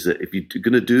been is that if you're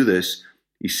going to do this,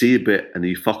 you say a bit and then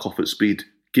you fuck off at speed.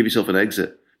 Give yourself an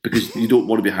exit because you don't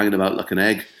want to be hanging about like an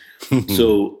egg.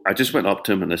 So I just went up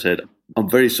to him and I said, I'm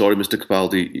very sorry, Mr.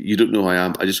 Capaldi. You don't know who I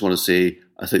am. I just want to say,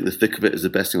 I think The Thick of It is the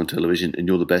best thing on television and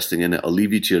you're the best thing in it. I'll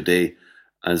leave you to your day.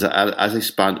 And as I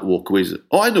span to walk away, he said,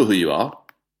 I know who you are.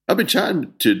 I've been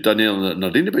chatting to Danielle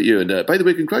Nardini about you. And by the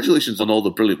way, congratulations on all the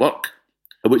brilliant work.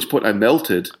 At which point I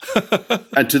melted.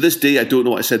 And to this day, I don't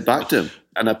know what I said back to him.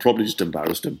 And I probably just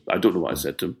embarrassed him. I don't know what I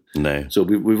said to him. No. So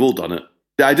we've all done it.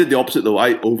 I did the opposite, though.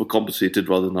 I overcompensated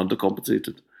rather than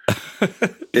undercompensated.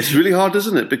 It's really hard,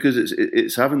 isn't it? Because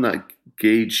it's having that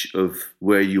gauge of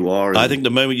where you are. I think the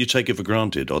moment you take it for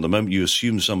granted or the moment you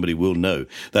assume somebody will know,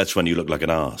 that's when you look like an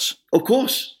arse. Of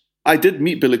course. I did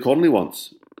meet Billy Connolly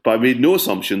once, but I made no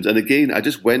assumptions. And again, I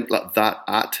just went like that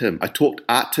at him. I talked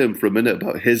at him for a minute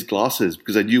about his glasses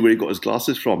because I knew where he got his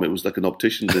glasses from. It was like an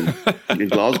optician's in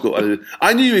Glasgow.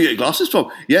 I knew where he got glasses from.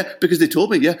 Yeah, because they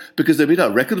told me. Yeah, because they made a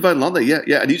record vinyl, aren't they? Yeah,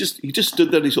 yeah. And he just stood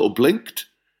there and he sort of blinked.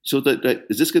 So that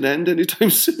is this going to end anytime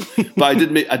soon? But I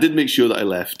did make sure that I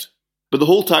left. But the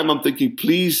whole time I'm thinking,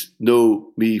 please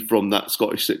know me from that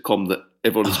Scottish sitcom that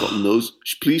everyone in Scotland knows.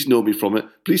 Please know me from it.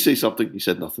 Please say something. He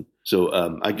said nothing. So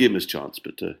I gave him his chance,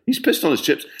 but he's pissed on his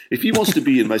chips. If he wants to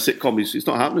be in my sitcom, it's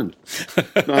not happening.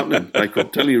 It's not happening. Like, I'm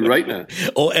telling you right now.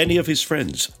 Or any of his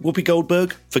friends. Whoopi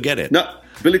Goldberg, forget it. No.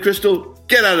 Billy Crystal,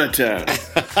 get out of town.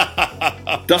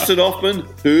 Dustin Hoffman,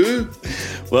 who?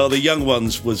 Well, the young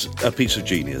ones was a piece of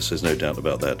genius, there's no doubt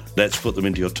about that. Let's put them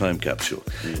into your time capsule.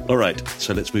 All right,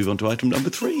 so let's move on to item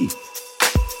number 3.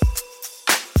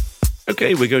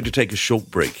 Okay, we're going to take a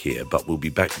short break here, but we'll be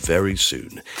back very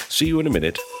soon. See you in a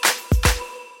minute.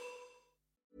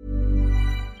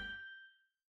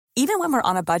 Even when we're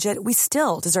on a budget, we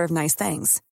still deserve nice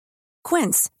things.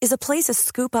 Quince is a place to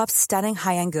scoop up stunning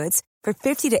high-end goods for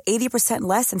 50 to 80%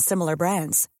 less than similar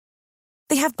brands.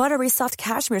 They have buttery soft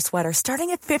cashmere sweaters starting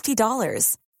at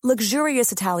 $50,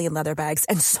 luxurious Italian leather bags,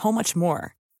 and so much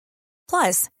more.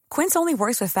 Plus, Quince only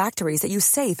works with factories that use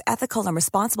safe, ethical, and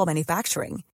responsible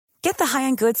manufacturing. Get the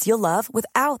high-end goods you'll love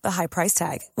without the high price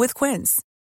tag with Quince.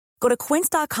 Go to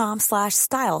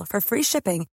quince.com/style for free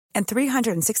shipping and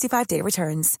 365-day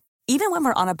returns. Even when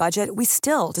we're on a budget, we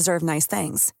still deserve nice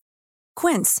things.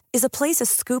 Quince is a place to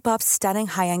scoop up stunning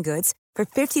high-end goods for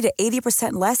 50 to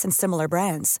 80% less than similar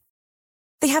brands.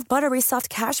 They have buttery soft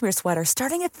cashmere sweaters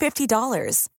starting at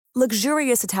 $50,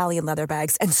 luxurious Italian leather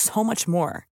bags, and so much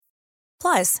more.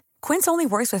 Plus, Quince only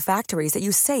works with factories that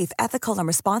use safe, ethical, and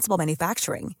responsible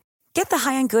manufacturing. Get the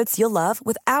high-end goods you'll love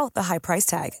without the high price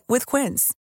tag with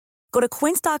Quince. Go to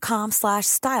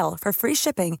quince.com/style for free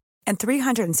shipping and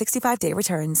 365-day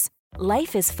returns.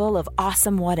 Life is full of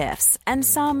awesome what-ifs, and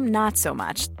some not so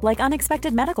much, like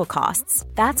unexpected medical costs.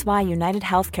 That's why United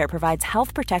Healthcare provides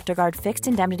Health Protector Guard fixed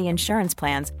indemnity insurance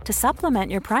plans to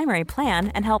supplement your primary plan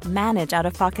and help manage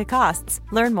out-of-pocket costs.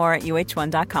 Learn more at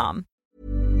uh1.com.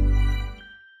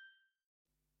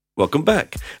 Welcome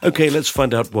back. Okay, let's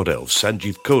find out what else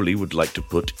Sanjeev Kohli would like to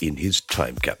put in his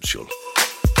time capsule.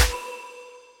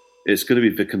 It's going to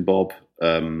be Vic and Bob.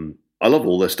 I love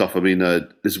all this stuff. I mean,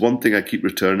 there's one thing I keep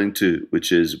returning to,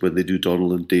 which is when they do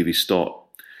Donald and Davy Stott,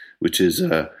 which is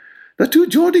the two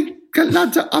Geordie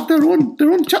lads have their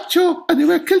own chat show, and they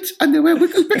wear kilts, and they wear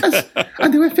wiggle pickers,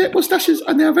 and they wear fake moustaches,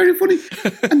 and they are very funny.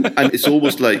 And it's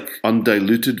almost like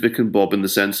undiluted Vic and Bob in the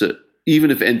sense that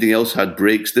even if anything else had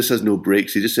breaks, this has no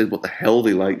breaks. He just said what the hell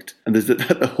they liked. And there's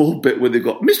the whole bit where they've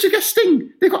got Mr. Guest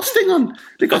Sting. They got Sting on.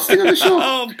 They got Sting on the show.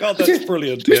 Oh, God, that's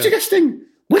brilliant. Mr. Guest Sting.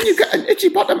 When you get an itchy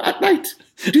bottom at night,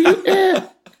 do you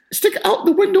stick it out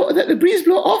the window and let the breeze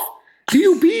blow off? Do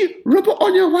you rub it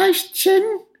on your wife's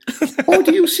chin? Or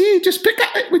do you just pick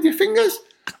at it with your fingers?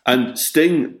 And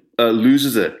Sting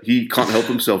loses it. He can't help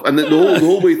himself. And the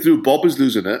whole way through, Bob is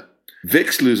losing it.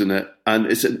 Vic's losing it. And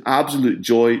it's an absolute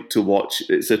joy to watch.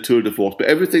 It's a tour de force. But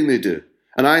everything they do.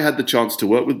 And I had the chance to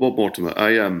work with Bob Mortimer.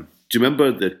 Do you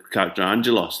remember the character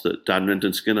Angelos that Dan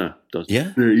Renton Skinner does?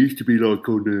 Yeah. It used to be like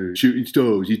on Shooting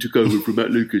Stars. He took over from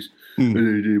Matt Lucas.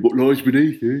 And what lies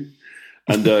beneath, eh?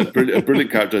 And a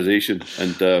brilliant characterization.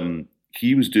 And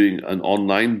he was doing an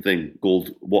online thing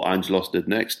called What Angelos Did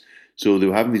Next. So they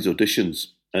were having these auditions.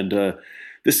 And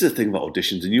this is the thing about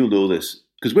auditions, and you'll know this.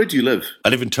 Because where do you live? I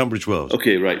live in Tunbridge Wells.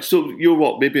 Okay, right. So you're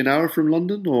what, maybe an hour from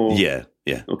London? Or Yeah.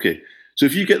 Yeah. Okay. So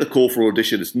if you get the call for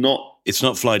audition, it's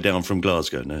not fly down from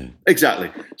Glasgow, no. Exactly.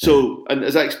 So, and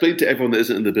as I explained to everyone that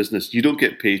isn't in the business, you don't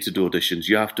get paid to do auditions.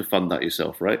 You have to fund that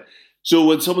yourself, right? So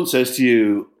when someone says to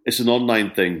you, it's an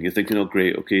online thing, you're thinking, oh,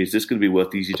 great, okay, is this going to be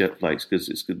worth EasyJet flights?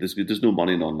 Because there's no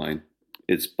money in online.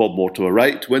 It's Bob Mortimer,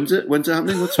 right? When's it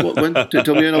happening? When?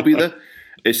 Tell me and I'll be there.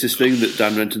 It's this thing that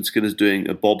Dan Renton Skinner's doing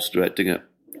and Bob's directing it.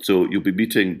 So you'll be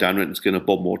meeting Dan Renton Skinner,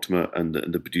 Bob Mortimer and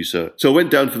the producer. So I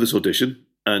went down for this audition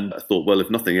and I thought, well, if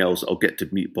nothing else, I'll get to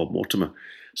meet Bob Mortimer.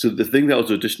 So the thing that I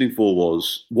was auditioning for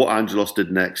was what Angelos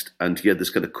did next, and he had this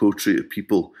kind of coterie of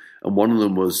people, and one of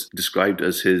them was described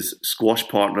as his squash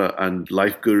partner and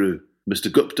life guru,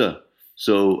 Mr. Gupta.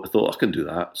 So I thought, I can do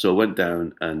that. So I went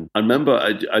down, and I remember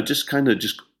I just kind of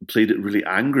just played it really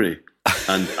angry,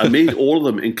 and I made all of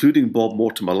them, including Bob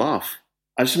Mortimer, laugh.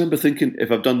 I just remember thinking,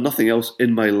 if I've done nothing else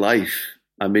in my life,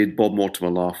 I made Bob Mortimer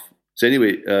laugh. So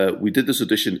anyway, we did this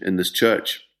audition in this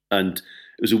church, and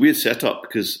it was a weird setup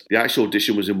because the actual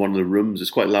audition was in one of the rooms. It's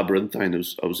quite labyrinthine.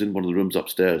 I was in one of the rooms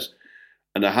upstairs,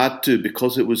 and I had to,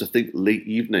 because it was, I think, late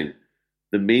evening,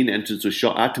 the main entrance was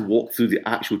shut. I had to walk through the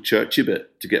actual churchy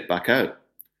bit to get back out.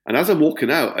 And as I'm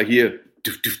walking out, I hear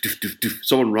doof, doof, doof, doof, doof,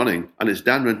 someone running, and it's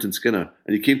Dan Renton Skinner.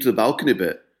 And he came to the balcony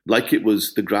bit, like it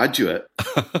was The Graduate,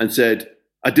 and said,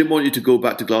 I didn't want you to go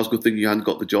back to Glasgow thinking you hadn't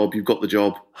got the job. You've got the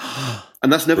job.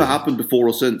 And that's never happened before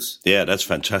or since. Yeah, that's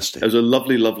fantastic. It was a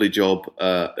lovely, lovely job.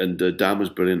 And Dan was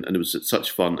brilliant. And it was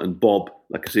such fun. And Bob,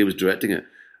 like I say, was directing it.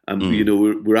 And,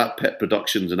 we're at Pet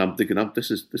Productions. And I'm thinking, this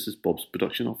is Bob's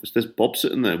production office. There's Bob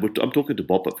sitting there. I'm talking to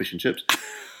Bob at Fish and Chips.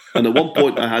 And at one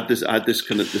point, I had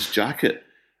this jacket.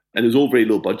 And it was all very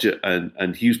low budget.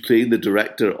 And he was playing the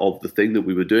director of the thing that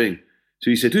we were doing. So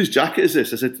he said, whose jacket is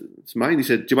this? I said, it's mine. He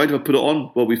said, do you mind if I put it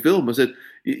on while we film? I said,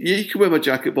 yeah, you can wear my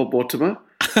jacket, Bob Mortimer.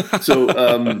 So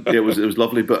it was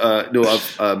lovely. But no,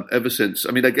 I've ever since,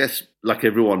 I mean, I guess like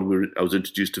everyone, I was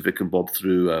introduced to Vic and Bob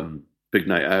through Big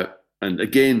Night Out. And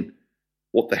again,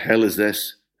 what the hell is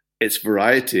this? It's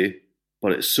variety,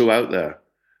 but it's so out there.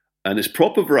 And it's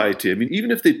proper variety. I mean, even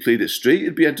if they played it straight,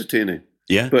 it'd be entertaining.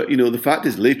 Yeah. But, the fact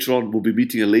is later on, we'll be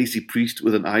meeting a lazy priest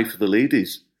with an eye for the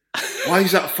ladies. Why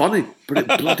is that funny? But it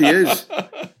bloody is.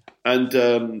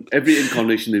 And every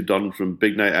incarnation they've done, from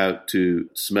Big Night Out to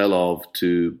Smell Of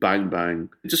to Bang Bang,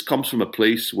 it just comes from a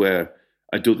place where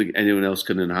I don't think anyone else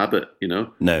can inhabit,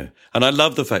 No. And I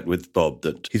love the fact with Bob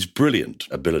that his brilliant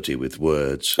ability with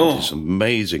words, his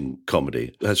amazing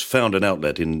comedy, has found an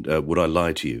outlet in Would I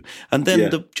Lie to You? And then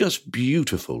the just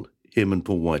beautiful him and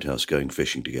Paul Whitehouse going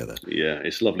fishing together. Yeah,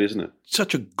 it's lovely, isn't it?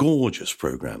 Such a gorgeous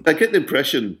programme. I get the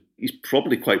impression he's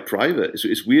probably quite private.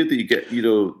 It's weird that you get,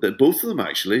 that both of them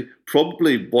actually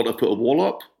probably want to put a wall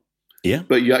up. Yeah.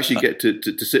 But you actually get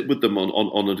to sit with them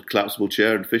on a collapsible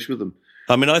chair and fish with them.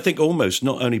 I mean, I think almost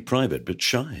not only private, but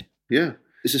shy. Yeah.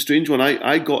 It's a strange one.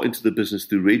 I got into the business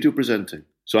through radio presenting.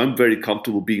 So I'm very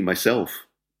comfortable being myself,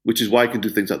 which is why I can do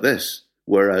things like this.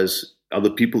 Whereas other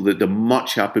people, they're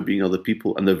much happier being other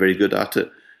people and they're very good at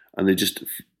it. And they just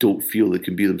don't feel they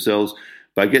can be themselves.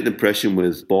 But I get the impression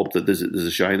with Bob that there's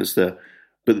a shyness there.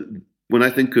 But when I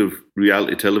think of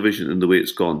reality television and the way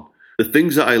it's gone, the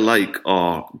things that I like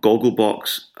are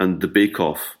Gogglebox and the Bake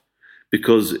Off,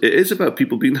 because it is about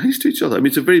people being nice to each other. I mean,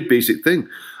 it's a very basic thing.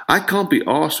 I can't be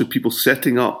arsed with people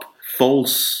setting up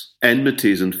false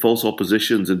enmities and false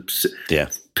oppositions and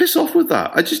piss off with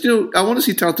that. I just, I want to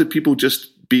see talented people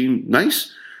just being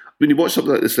nice. When you watch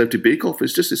something like the Celebrity Bake Off,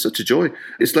 it's such a joy.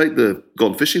 It's like the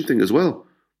Gone Fishing thing as well.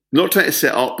 Not trying to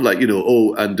set up like, and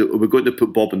we're going to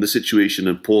put Bob in this situation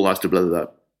and Paul has to blah, blah, blah.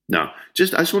 No, I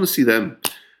just want to see them.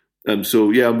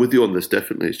 So yeah, I'm with you on this,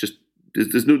 definitely. It's just,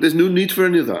 there's no need for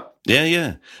any of that.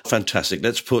 Yeah. Fantastic.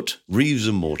 Let's put Reeves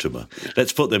and Mortimer.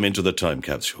 Let's put them into the time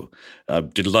capsule. I'm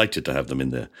delighted to have them in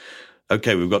there.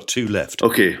 Okay, we've got 2 left.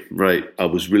 Okay, right. I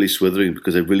was really swithering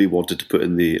because I really wanted to put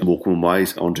in the Morecambe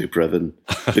Wise, Andre Previn,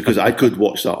 because I could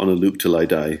watch that on a loop till I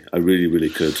die. I really, really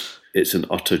could. It's an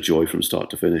utter joy from start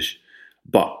to finish.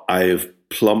 But I have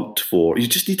plumped for... You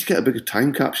just need to get a bigger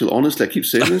time capsule. Honestly, I keep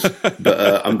saying this,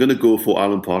 but I'm going to go for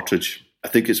Alan Partridge. I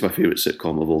think it's my favourite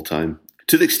sitcom of all time.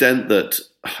 To the extent that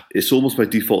it's almost my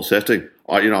default setting.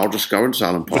 I'll just go into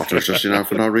Alan Partridge just,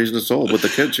 for no reason at all with the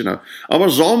kids, I'm a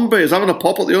zombie. He's having a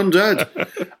pop at the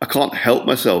undead. I can't help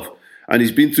myself. And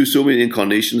he's been through so many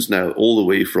incarnations now, all the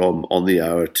way from On the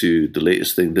Hour to the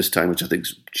latest thing this time, which I think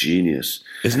is genius.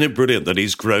 Isn't it brilliant that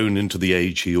he's grown into the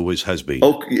age he always has been?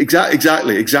 Oh,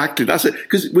 exactly. That's it.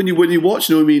 Because when you watch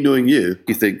Knowing Me, Knowing You,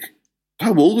 you think,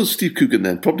 how old was Steve Coogan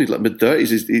then? Probably like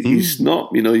mid-30s. He's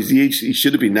not, he's the age he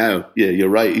should have been now. Yeah, you're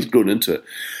right. He's grown into it.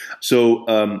 So,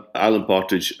 Alan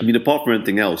Partridge, I mean, apart from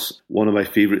anything else, one of my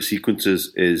favourite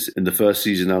sequences is in the first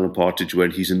season, Alan Partridge,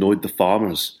 when he's annoyed the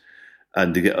farmers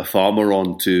and they get a farmer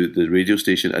on to the radio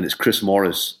station, and it's Chris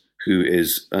Morris, who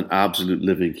is an absolute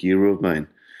living hero of mine.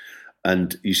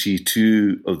 And you see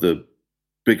two of the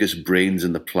biggest brains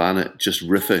in the planet just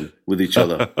riffing with each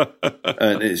other.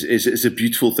 And it's a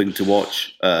beautiful thing to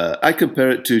watch. I compare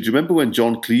it to, do you remember when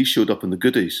John Cleese showed up in The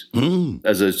Goodies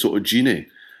as a sort of genie?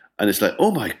 And it's like,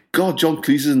 oh my God, John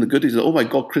Cleese is in The Goodies. Oh my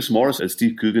God, Chris Morris and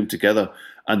Steve Coogan together.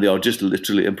 And they are just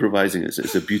literally improvising.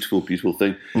 It's a beautiful, beautiful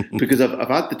thing. Because I've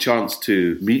had the chance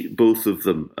to meet both of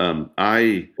them.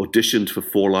 I auditioned for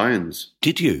Four Lions.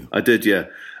 Did you? I did, yeah.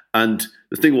 And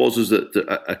the thing was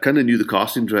that I kind of knew the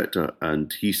casting director,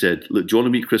 and he said, look, do you want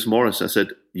to meet Chris Morris? I said,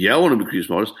 yeah, I want to meet Chris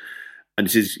Morris. And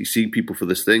he says, he's seeing people for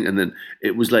this thing. And then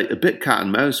it was like a bit cat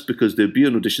and mouse, because there'd be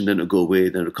an audition, then it'd go away,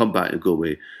 then it'd come back and go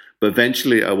away. But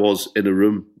eventually I was in a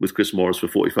room with Chris Morris for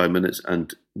 45 minutes,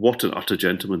 and what an utter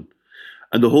gentleman.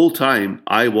 And the whole time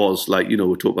I was like, we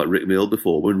talked about Rick Mail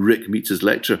before, when Rick meets his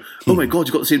lecturer, oh my God,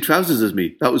 you've got the same trousers as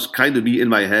me. That was kind of me in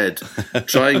my head,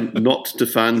 trying not to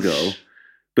fangirl,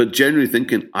 but generally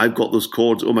thinking, I've got those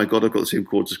chords. Oh my God, I've got the same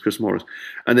chords as Chris Morris.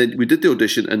 And then we did the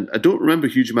audition, and I don't remember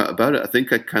a huge amount about it. I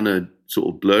think I kind of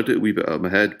sort of blurred it a wee bit out of my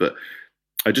head, but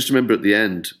I just remember at the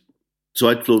end, so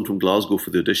I'd flown from Glasgow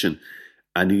for the audition,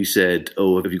 and he said,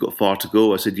 oh, have you got far to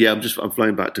go? I said, yeah, I'm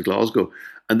flying back to Glasgow.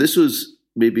 And this was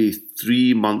maybe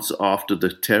 3 months after the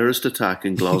terrorist attack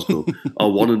in Glasgow, our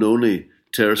one and only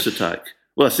terrorist attack.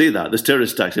 Well, I say that. There's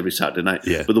terrorist attacks every Saturday night.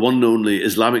 Yeah. But the one and only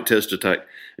Islamic terrorist attack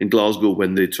in Glasgow,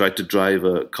 when they tried to drive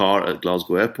a car at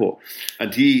Glasgow airport.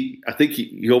 And I think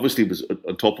he obviously was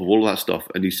on top of all that stuff.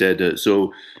 And he said,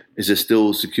 so is there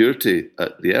still security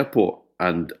at the airport?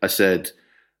 And I said,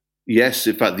 yes.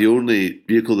 In fact, the only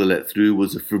vehicle they let through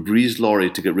was a Febreze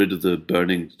lorry to get rid of the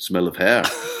burning smell of hair.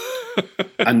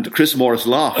 And Chris Morris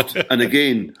laughed. And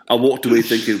again, I walked away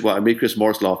thinking, well, I made Chris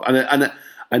Morris laugh. And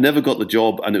I never got the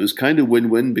job, and it was kind of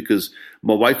win-win, because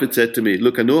my wife had said to me,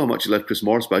 look, I know how much you like Chris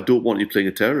Morris, but I don't want you playing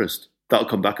a terrorist. That'll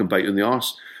come back and bite you in the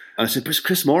arse. And I said, but it's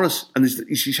Chris Morris, and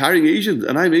he's hiring Asians,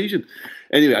 and I'm Asian.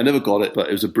 Anyway, I never got it, but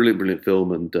it was a brilliant, brilliant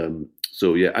film. And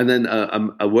so, yeah. And then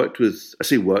I worked with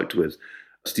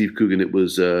Steve Coogan. It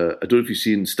was, I don't know if you've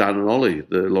seen Stan and Ollie,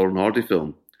 the Lauren Hardy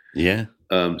film. Yeah.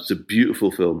 It's a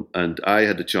beautiful film, and I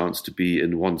had a chance to be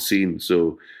in one scene.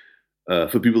 So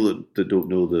for people that don't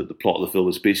know the plot of the film,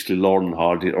 it's basically Lauren and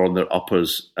Hardy are on their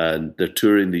uppers, and they're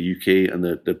touring the UK, and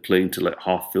they're playing to like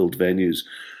half-filled venues.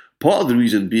 Part of the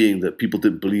reason being that people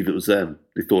didn't believe it was them.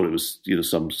 They thought it was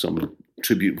some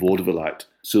tribute vaudeville act.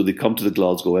 So they come to the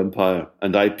Glasgow Empire,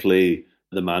 and I play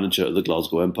the manager of the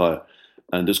Glasgow Empire.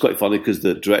 And it's quite funny because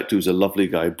the director, who's a lovely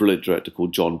guy, a brilliant director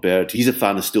called John Baird, he's a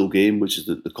fan of Still Game, which is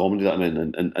the comedy that I'm in,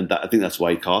 and that, I think that's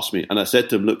why he cast me. And I said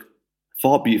to him, look,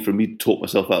 far be it from me to talk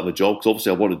myself out of a job, because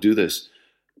obviously I want to do this.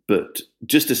 But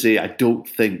just to say, I don't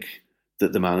think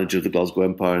that the manager of the Glasgow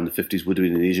Empire in the 50s would have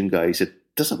been an Asian guy. He said,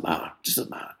 doesn't matter.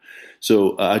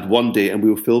 So I had one day, and we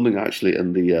were filming actually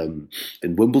in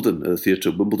Wimbledon, at the theatre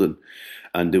of Wimbledon.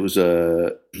 And it was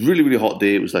a really, really hot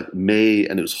day. It was like May,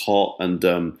 and it was hot.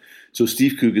 And so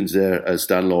Steve Coogan's there as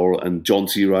Stan Laurel, and John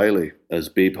C. Reilly as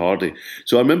Babe Hardy.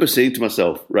 So I remember saying to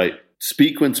myself, right,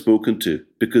 speak when spoken to,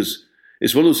 because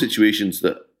it's one of those situations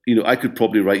that, I could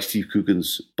probably write Steve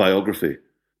Coogan's biography,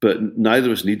 but neither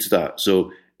of us needs that.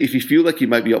 So if you feel like you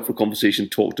might be up for conversation,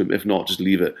 talk to him. If not, just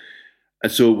leave it.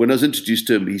 And so when I was introduced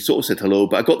to him, he sort of said hello,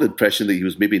 but I got the impression that he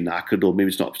was maybe knackered, or maybe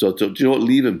it's not. So do you know what?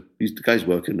 Leave him. The guy's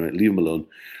working, right? Leave him alone.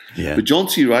 Yeah. But John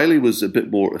C. Reilly was a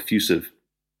bit more effusive.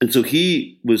 And so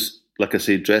he was, like I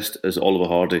say, dressed as Oliver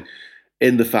Hardy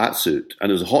in the fat suit,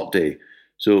 and it was a hot day.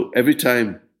 So every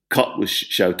time cut was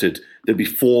shouted, there'd be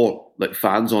 4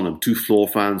 fans on him, 2 floor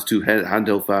fans, 2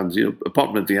 handheld fans, apart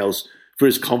from anything else, for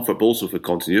his comfort, but also for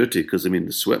continuity, because,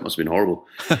 the sweat must have been horrible.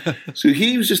 So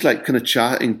he was just kind of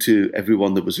chatting to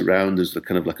everyone that was around. There's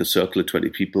kind of like a circle of 20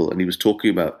 people, and he was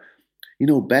talking about,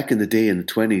 back in the day in the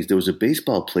 20s, there was a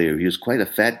baseball player. He was quite a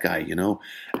fat guy,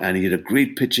 and he had a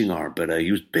great pitching arm, but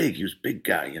he was big. He was a big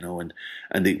guy,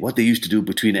 and what they used to do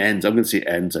between ends, I'm going to say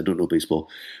ends, I don't know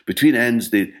baseball, between ends,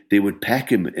 they would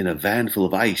pack him in a van full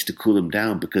of ice to cool him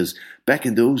down, because back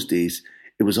in those days,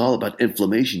 it was all about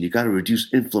inflammation. You got to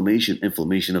reduce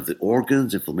inflammation of the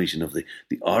organs, inflammation of the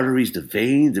arteries, the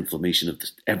veins, inflammation of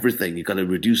everything. You got to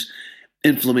reduce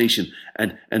inflammation,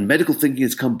 and medical thinking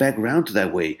has come back around to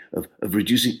that way of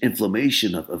reducing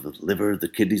inflammation of the liver, the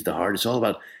kidneys, the heart. It's all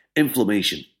about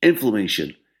inflammation,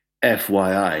 FYI,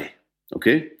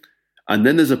 okay? And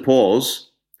then there's a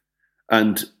pause,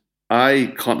 and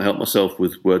I can't help myself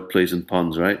with word plays and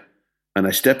puns, right? And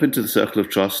I step into the circle of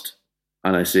trust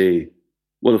and I say,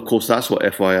 well, of course, that's what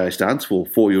FYI stands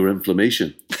for your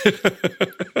inflammation.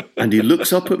 And he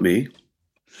looks up at me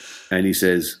and he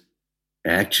says,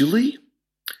 actually,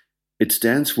 it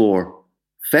stands for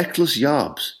feckless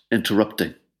yarbs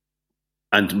interrupting.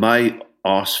 And my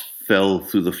arse fell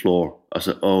through the floor. I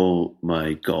said, oh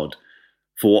my God.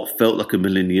 For what felt like a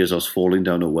million years, I was falling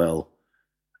down a well.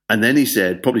 And then he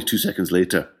said, probably 2 seconds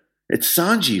later, it's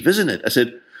Sanjeev, isn't it? I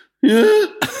said, yeah.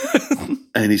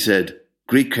 And he said,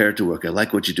 great character work. I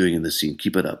like what you're doing in this scene.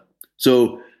 Keep it up.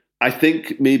 So I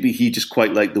think maybe he just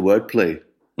quite liked the wordplay.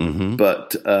 Mm-hmm.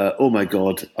 But oh my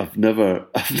God, I've never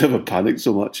panicked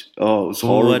so much. Oh, it was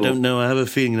horrible. I don't know. I have a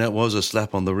feeling that was a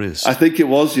slap on the wrist. I think it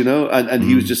was, and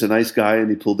he was just a nice guy and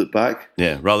he pulled it back.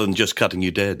 Yeah, rather than just cutting you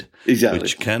dead. Exactly.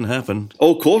 Which can happen.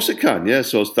 Oh, of course it can, yeah.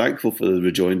 So I was thankful for the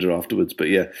rejoinder afterwards, but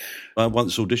yeah. I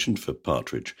once auditioned for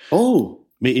Partridge. Oh.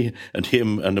 Me and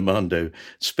him and Armando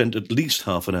spent at least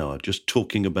half an hour just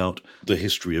talking about the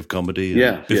history of comedy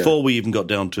before we even got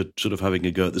down to sort of having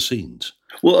a go at the scenes.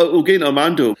 Well, again,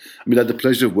 Armando, I had the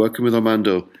pleasure of working with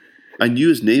Armando. I knew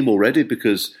his name already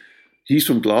because he's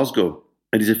from Glasgow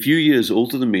and he's a few years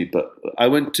older than me, but I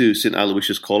went to St.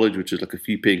 Aloysius College, which is like a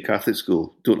fee-paying Catholic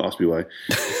school. Don't ask me why.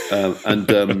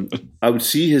 I would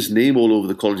see his name all over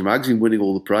the college magazine winning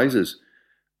all the prizes.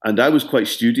 And I was quite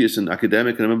studious and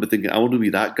academic, and I remember thinking, I want to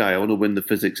be that guy. I want to win the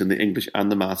physics and the English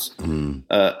and the maths. And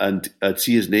I'd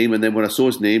see his name, and then when I saw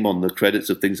his name on the credits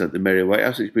of things like the Mary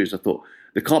Whitehouse Experience, I thought,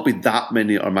 there can't be that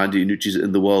many Armando Iannucci's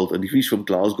in the world. And if he's from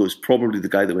Glasgow, it's probably the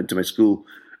guy that went to my school.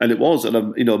 And it was. And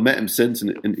I've met him since,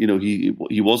 and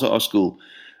he was at our school.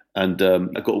 And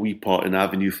I got a wee part in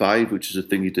Avenue 5, which is a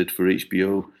thing he did for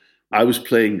HBO. I was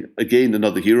playing, again,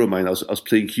 another hero of mine. I was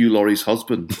playing Hugh Laurie's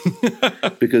husband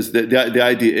because the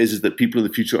idea is that people in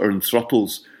the future are in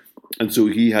thruples. And so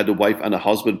he had a wife and a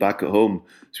husband back at home.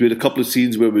 So we had a couple of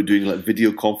scenes where we were doing like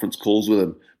video conference calls with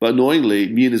him. But annoyingly,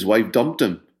 me and his wife dumped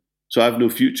him. So I have no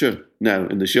future now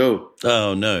in the show.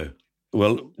 Oh, no.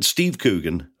 Well, Steve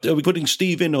Coogan. Are we putting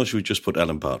Steve in or should we just put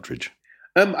Alan Partridge?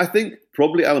 I think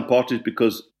probably Alan Partridge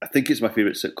because I think it's my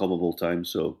favourite sitcom of all time.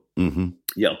 So,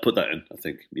 yeah, I'll put that in, I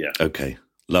think. Yeah. Okay,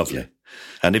 lovely. Yeah.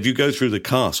 And if you go through the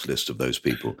cast list of those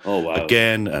people,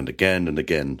 again and again and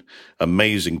again,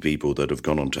 amazing people that have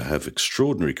gone on to have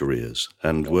extraordinary careers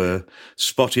and were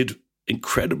spotted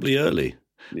incredibly early.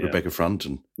 Yeah. Rebecca Front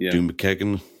and June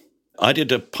McKagan. I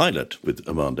did a pilot with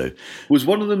Armando. Was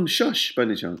one of them Shush, by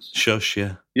any chance? Shush,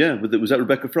 yeah. Yeah, was that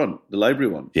Rebecca Front, the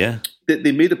library one? Yeah.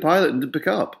 They made a pilot and didn't pick it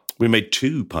up. We made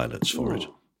 2 pilots for it,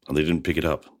 and they didn't pick it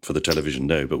up for the television,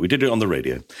 no. But we did it on the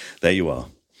radio. There you are.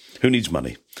 Who needs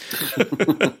money?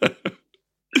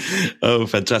 Oh,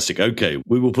 fantastic. Okay,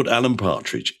 we will put Alan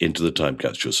Partridge into the time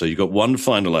capsule. So you've got one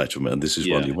final item, and this is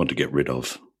one you want to get rid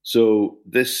of. So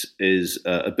this is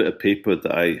a bit of paper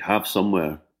that I have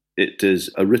somewhere. It is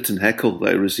a written heckle that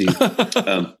I received.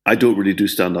 I don't really do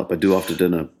stand-up. I do after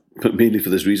dinner, but mainly for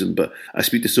this reason. But I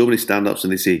speak to so many stand-ups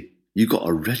and they say, you got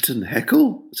a written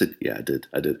heckle? I said, yeah,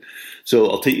 I did. So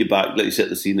I'll take you back, let you set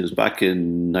the scene. It was back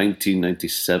in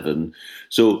 1997.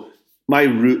 So my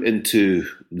route into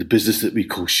the business that we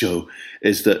call show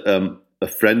is that a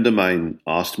friend of mine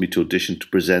asked me to audition to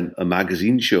present a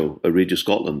magazine show at Radio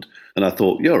Scotland. And I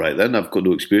thought, yeah, all right then, I've got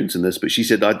no experience in this. But she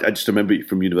said, I just remember you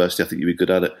from university, I think you'd be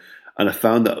good at it. And I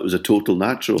found that it was a total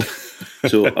natural.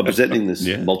 So I'm presenting this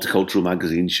multicultural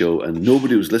magazine show and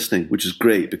nobody was listening, which is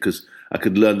great because I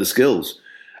could learn the skills.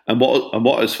 And what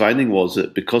I was finding was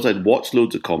that because I'd watched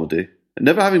loads of comedy, and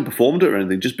never having performed it or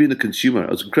anything, just being a consumer,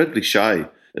 I was incredibly shy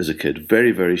as a kid,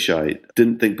 very, very shy.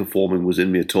 Didn't think performing was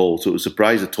in me at all. So it was a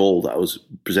surprise at all that I was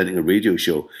presenting a radio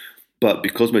show. But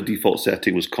because my default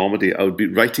setting was comedy, I would be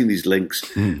writing these links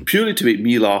purely to make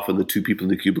me laugh and the 2 people in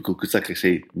the cubicle, because like I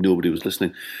say, nobody was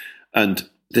listening. And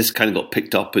this kind of got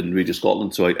picked up in Radio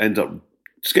Scotland, so I ended up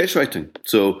sketch writing.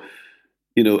 So,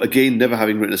 again, never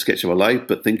having written a sketch in my life,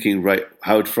 but thinking, right,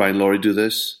 how would Fry and Laurie do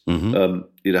this?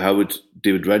 How would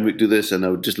David Renwick do this? And I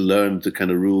would just learn the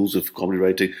kind of rules of comedy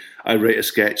writing. I write a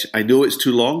sketch. I know it's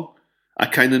too long. I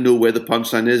kind of know where the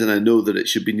punchline is, and I know that it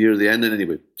should be near the end. And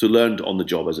anyway, so learned on the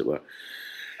job, as it were.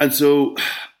 And so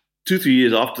 2-3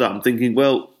 years after that, I'm thinking,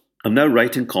 well, I'm now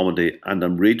writing comedy and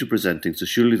I'm radio presenting, so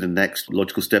surely the next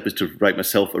logical step is to write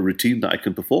myself a routine that I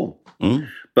can perform.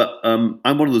 But I'm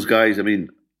one of those guys,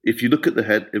 if you look at the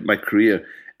head of my career,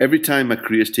 every time my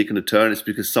career's taken a turn, it's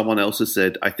because someone else has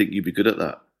said, I think you'd be good at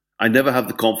that. I never have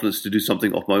the confidence to do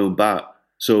something off my own bat,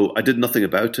 so I did nothing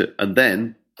about it. And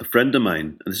then a friend of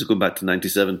mine, and this is going back to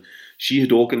 97, she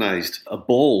had organised a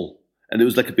ball, and it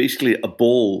was basically a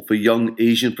ball for young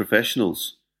Asian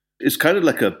professionals. It's kind of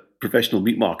like a professional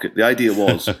meat market. The idea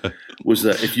was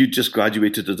that if you just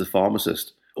graduated as a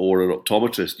pharmacist or an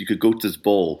optometrist, you could go to this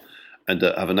ball and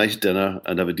have a nice dinner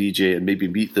and have a DJ and maybe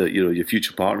meet your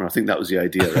future partner. I think that was the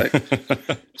idea,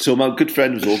 right? So my good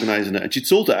friend was organising it, and she'd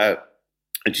sold it out.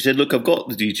 And she said, look, I've got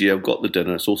the DJ, I've got the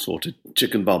dinner, it's all sorted.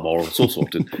 Chicken Balmoral, it's all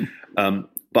sorted.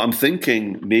 But I'm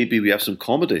thinking maybe we have some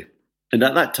comedy. And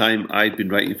at that time, I'd been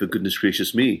writing for Goodness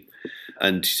Gracious Me.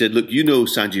 And she said, look, you know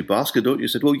Sanjeev Bhaskar, don't you? I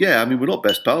said, well, yeah, I mean, we're not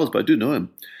best pals, but I do know him.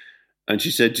 And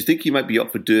she said, do you think he might be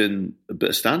up for doing a bit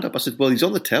of stand-up? I said, well, he's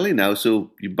on the telly now,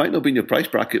 so you might not be in your price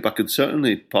bracket, but I could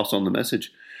certainly pass on the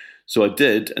message. So I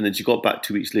did, and then she got back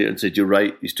 2 weeks later and said, you're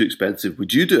right, he's too expensive.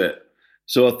 Would you do it?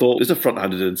 So I thought, it's a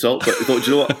front-handed insult, but I thought,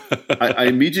 do you know what? I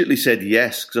immediately said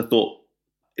yes, because I thought,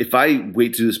 if I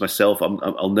wait to do this myself,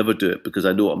 I'll never do it, because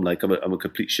I know I'm a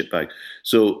complete shitbag.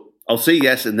 So I'll say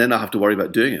yes, and then I'll have to worry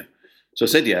about doing it. So I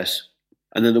said yes,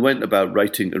 and then I went about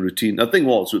writing a routine. The thing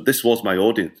was, this was my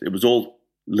audience. It was all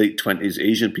late 20s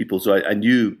Asian people, so I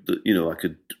knew that, I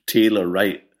could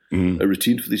write a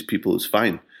routine for these people. It was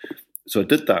fine. So I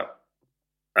did that.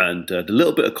 And a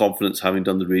little bit of confidence having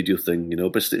done the radio thing,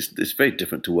 but it's very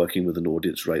different to working with an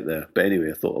audience right there. But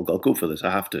anyway, I thought, I'll go for this.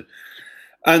 I have to.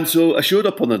 And so I showed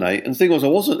up on the night, and the thing was, I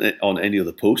wasn't on any of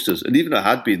the posters. And even if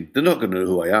I had been, they're not going to know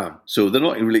who I am. So they're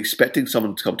not really expecting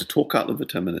someone to come to talk at them for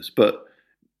 10 minutes. But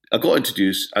I got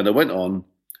introduced, and I went on.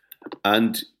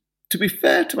 And to be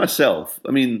fair to myself,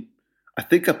 I mean, I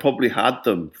think I probably had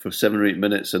them for 7 or 8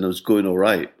 minutes, and I was going all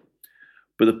right.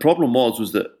 But the problem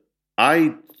was that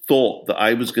I thought that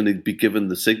I was going to be given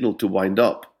the signal to wind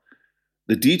up.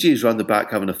 The DJ's round the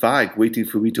back having a fag, waiting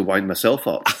for me to wind myself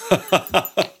up.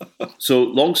 So,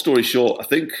 long story short, I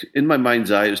think in my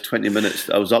mind's eye, it was 20 minutes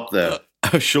that I was up there.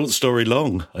 A short story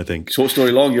long, I think. Short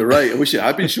story long, you're right. I wish it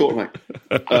had been short.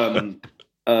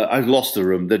 I've lost the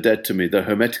room. They're dead to me. They're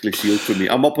hermetically sealed for me.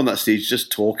 I'm up on that stage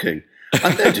just talking.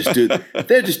 And they're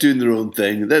just doing their own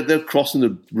thing. They're crossing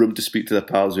the room to speak to their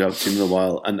pals who I haven't seen in a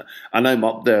while. And I'm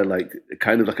up there like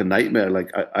kind of like a nightmare.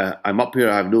 Like I'm up here,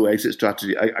 I have no exit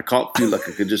strategy. I can't feel like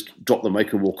I can just drop the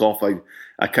mic and walk off.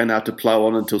 I kind of have to plow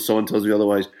on until someone tells me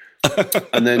otherwise.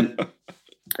 And then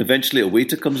eventually a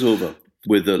waiter comes over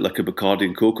with a Bacardi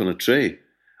and Coke on a tray.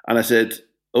 And I said,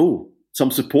 oh,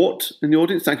 some support in the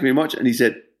audience, thank you very much. And he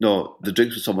said, no, the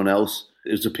drink's for someone else.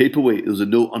 It was a paperweight. There was a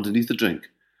note underneath the drink.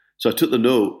 So I took the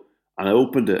note and I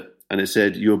opened it and it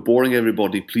said, you're boring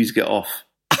everybody, please get off.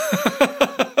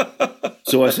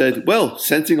 So I said, well,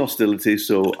 sensing hostility,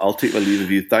 so I'll take my leave of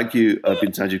you. Thank you, I've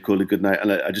been Sanjeev Kohli, good night. And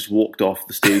I just walked off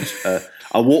the stage.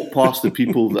 I walked past the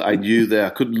people that I knew there.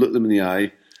 I couldn't look them in the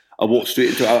eye. I walked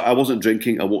straight into, I wasn't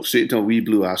drinking, I walked straight into a wee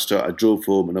blue Astra. I drove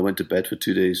home and I went to bed for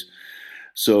 2 days.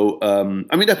 So,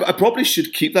 I probably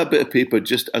should keep that bit of paper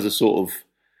just as a sort of,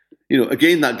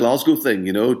 again, that Glasgow thing,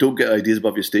 don't get ideas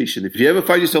above your station. If you ever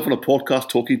find yourself on a podcast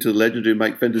talking to the legendary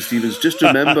Mike Fenton-Stevens, just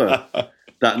remember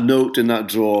that note in that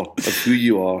drawer of who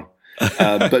you are.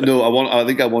 But no, I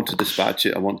think I want to dispatch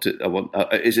it.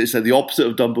 It's the opposite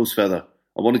of Dumbo's feather.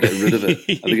 I want to get rid of it.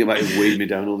 I think it might have weighed me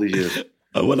down all these years.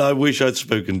 Well, I wish I'd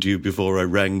spoken to you before I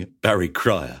rang Barry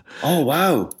Cryer. Oh,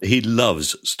 wow. He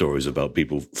loves stories about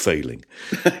people failing.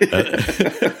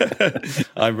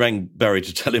 I rang Barry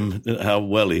to tell him how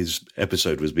well his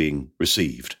episode was being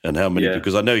received and how many,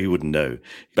 because I know he wouldn't know.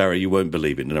 Barry, you won't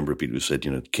believe it. A number of people have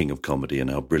said, king of comedy and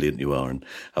how brilliant you are and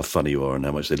how funny you are and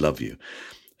how much they love you.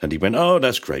 And he went, oh,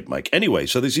 that's great, Mike. Anyway,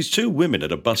 so there's these two women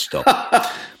at a bus stop.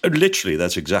 Literally,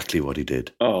 that's exactly what he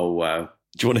did. Oh, wow.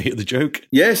 Do you want to hear the joke?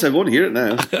 Yes, I want to hear it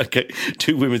now. Okay.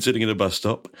 Two women sitting in a bus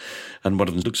stop, and one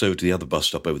of them looks over to the other bus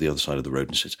stop over the other side of the road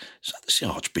and says, that's the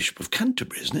Archbishop of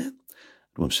Canterbury, isn't it?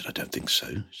 The woman said, I don't think so.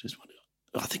 She says,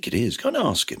 well, I think it is. Go and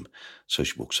ask him. So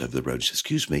she walks over the road and says,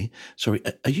 excuse me, sorry,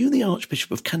 are you the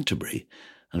Archbishop of Canterbury?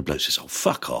 And the bloke says, oh,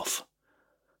 fuck off.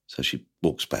 So she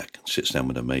walks back and sits down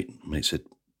with her mate. And the mate said,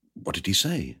 what did he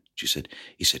say? She said,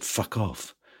 he said, fuck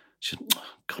off. She said, oh,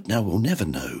 God, now we'll never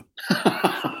know.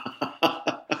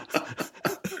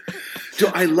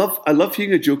 I love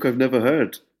hearing a joke I've never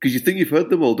heard, because you think you've heard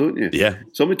them all, don't you? Yeah.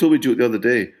 Somebody told me a joke the other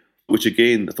day, which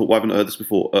again, I thought, why haven't I heard this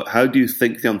before? How do you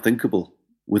think the unthinkable?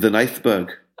 With an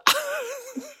iceberg.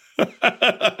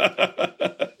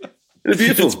 It's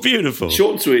beautiful. It's beautiful.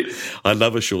 Short and sweet. I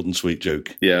love a short and sweet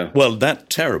joke. Yeah. Well, that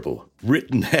terrible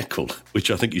written heckle, which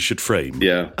I think you should frame.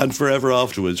 Yeah. And forever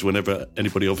afterwards, whenever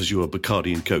anybody offers you a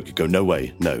Bacardi and Coke, you go, no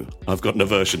way, no. I've got an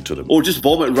aversion to them. Or just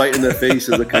vomit right in their face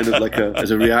as a kind of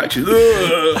as a reaction.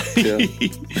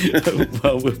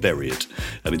 Well, we'll bury it.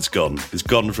 And it's gone. It's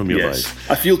gone from your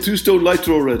life. I feel 2 stone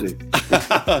lighter already.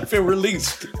 I feel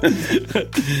released.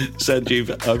 Sanjeev,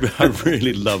 I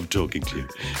really love talking to you.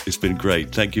 It's been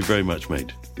great. Thank you very much,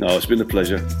 mate. No, it's been a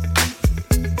pleasure.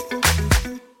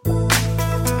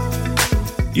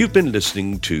 You've been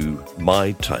listening to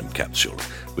My Time Capsule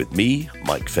with me,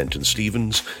 Mike Fenton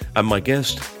Stevens, and my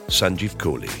guest, Sanjeev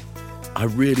Kohli. I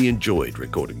really enjoyed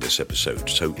recording this episode,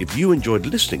 so if you enjoyed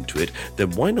listening to it,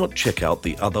 then why not check out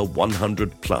the other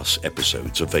 100 plus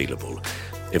episodes available?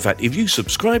 In fact, if you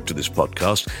subscribe to this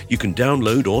podcast, you can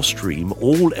download or stream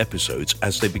all episodes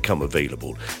as they become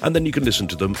available, and then you can listen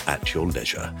to them at your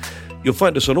leisure. You'll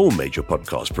find us on all major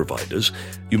podcast providers.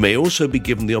 You may also be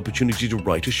given the opportunity to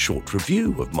write a short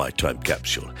review of My Time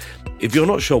Capsule. If you're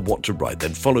not sure what to write,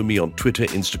 then follow me on Twitter,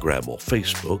 Instagram, or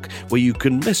Facebook, where you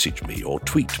can message me or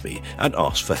tweet me and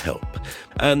ask for help.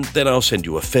 And then I'll send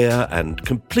you a fair and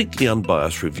completely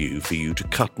unbiased review for you to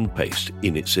cut and paste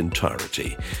in its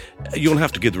entirety. You'll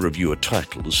have to give the review a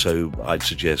title, so I'd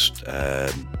suggest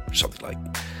something like,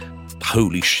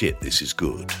 "Holy shit, this is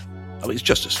good." I mean, it's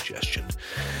just a suggestion.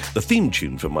 The theme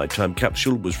tune for My Time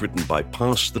Capsule was written by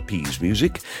Pass the Peas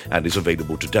Music and is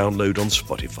available to download on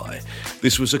Spotify.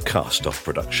 This was a cast-off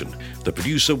production. The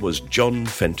producer was John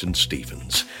Fenton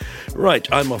Stevens.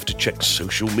 Right, I'm off to check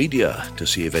social media to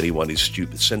see if anyone is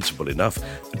stupid sensible enough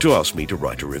to ask me to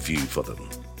write a review for them.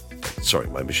 Sorry,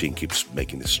 my machine keeps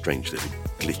making this strange little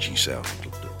glitchy sound.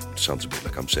 It sounds a bit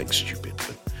like I'm saying stupid,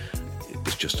 but it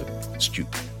was just a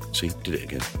stupid. See, did it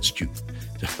again. Stupid.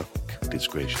 Oh, goodness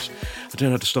gracious. I don't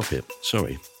know how to stop it.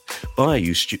 Sorry. Bye,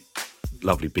 you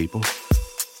lovely people.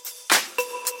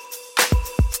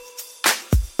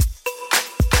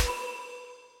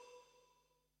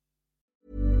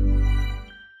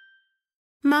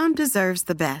 Mom deserves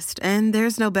the best, and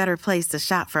there's no better place to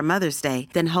shop for Mother's Day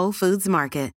than Whole Foods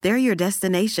Market. They're your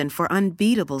destination for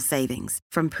unbeatable savings,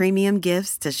 from premium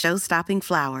gifts to show-stopping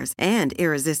flowers and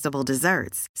irresistible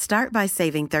desserts. Start by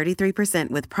saving 33%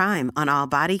 with Prime on all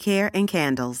body care and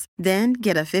candles. Then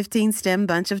get a 15-stem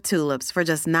bunch of tulips for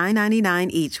just $9.99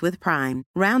 each with Prime.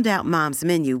 Round out Mom's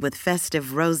menu with festive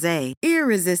rosé,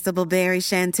 irresistible berry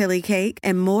chantilly cake,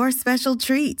 and more special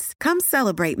treats. Come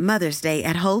celebrate Mother's Day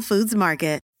at Whole Foods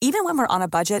Market. Even when we're on a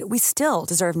budget, we still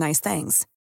deserve nice things.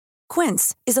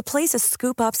 Quince is a place to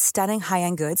scoop up stunning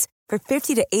high-end goods for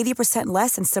 50 to 80%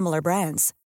 less than similar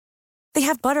brands. They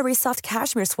have buttery soft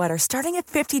cashmere sweaters starting at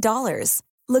 $50,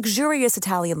 luxurious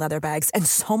Italian leather bags, and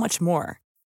so much more.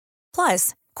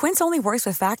 Plus, Quince only works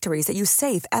with factories that use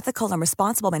safe, ethical, and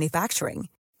responsible manufacturing.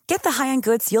 Get the high-end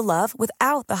goods you'll love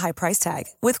without the high price tag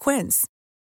with Quince.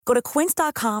 Go to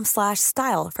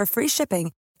quince.com/style for free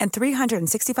shipping and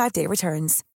 365-day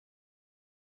returns.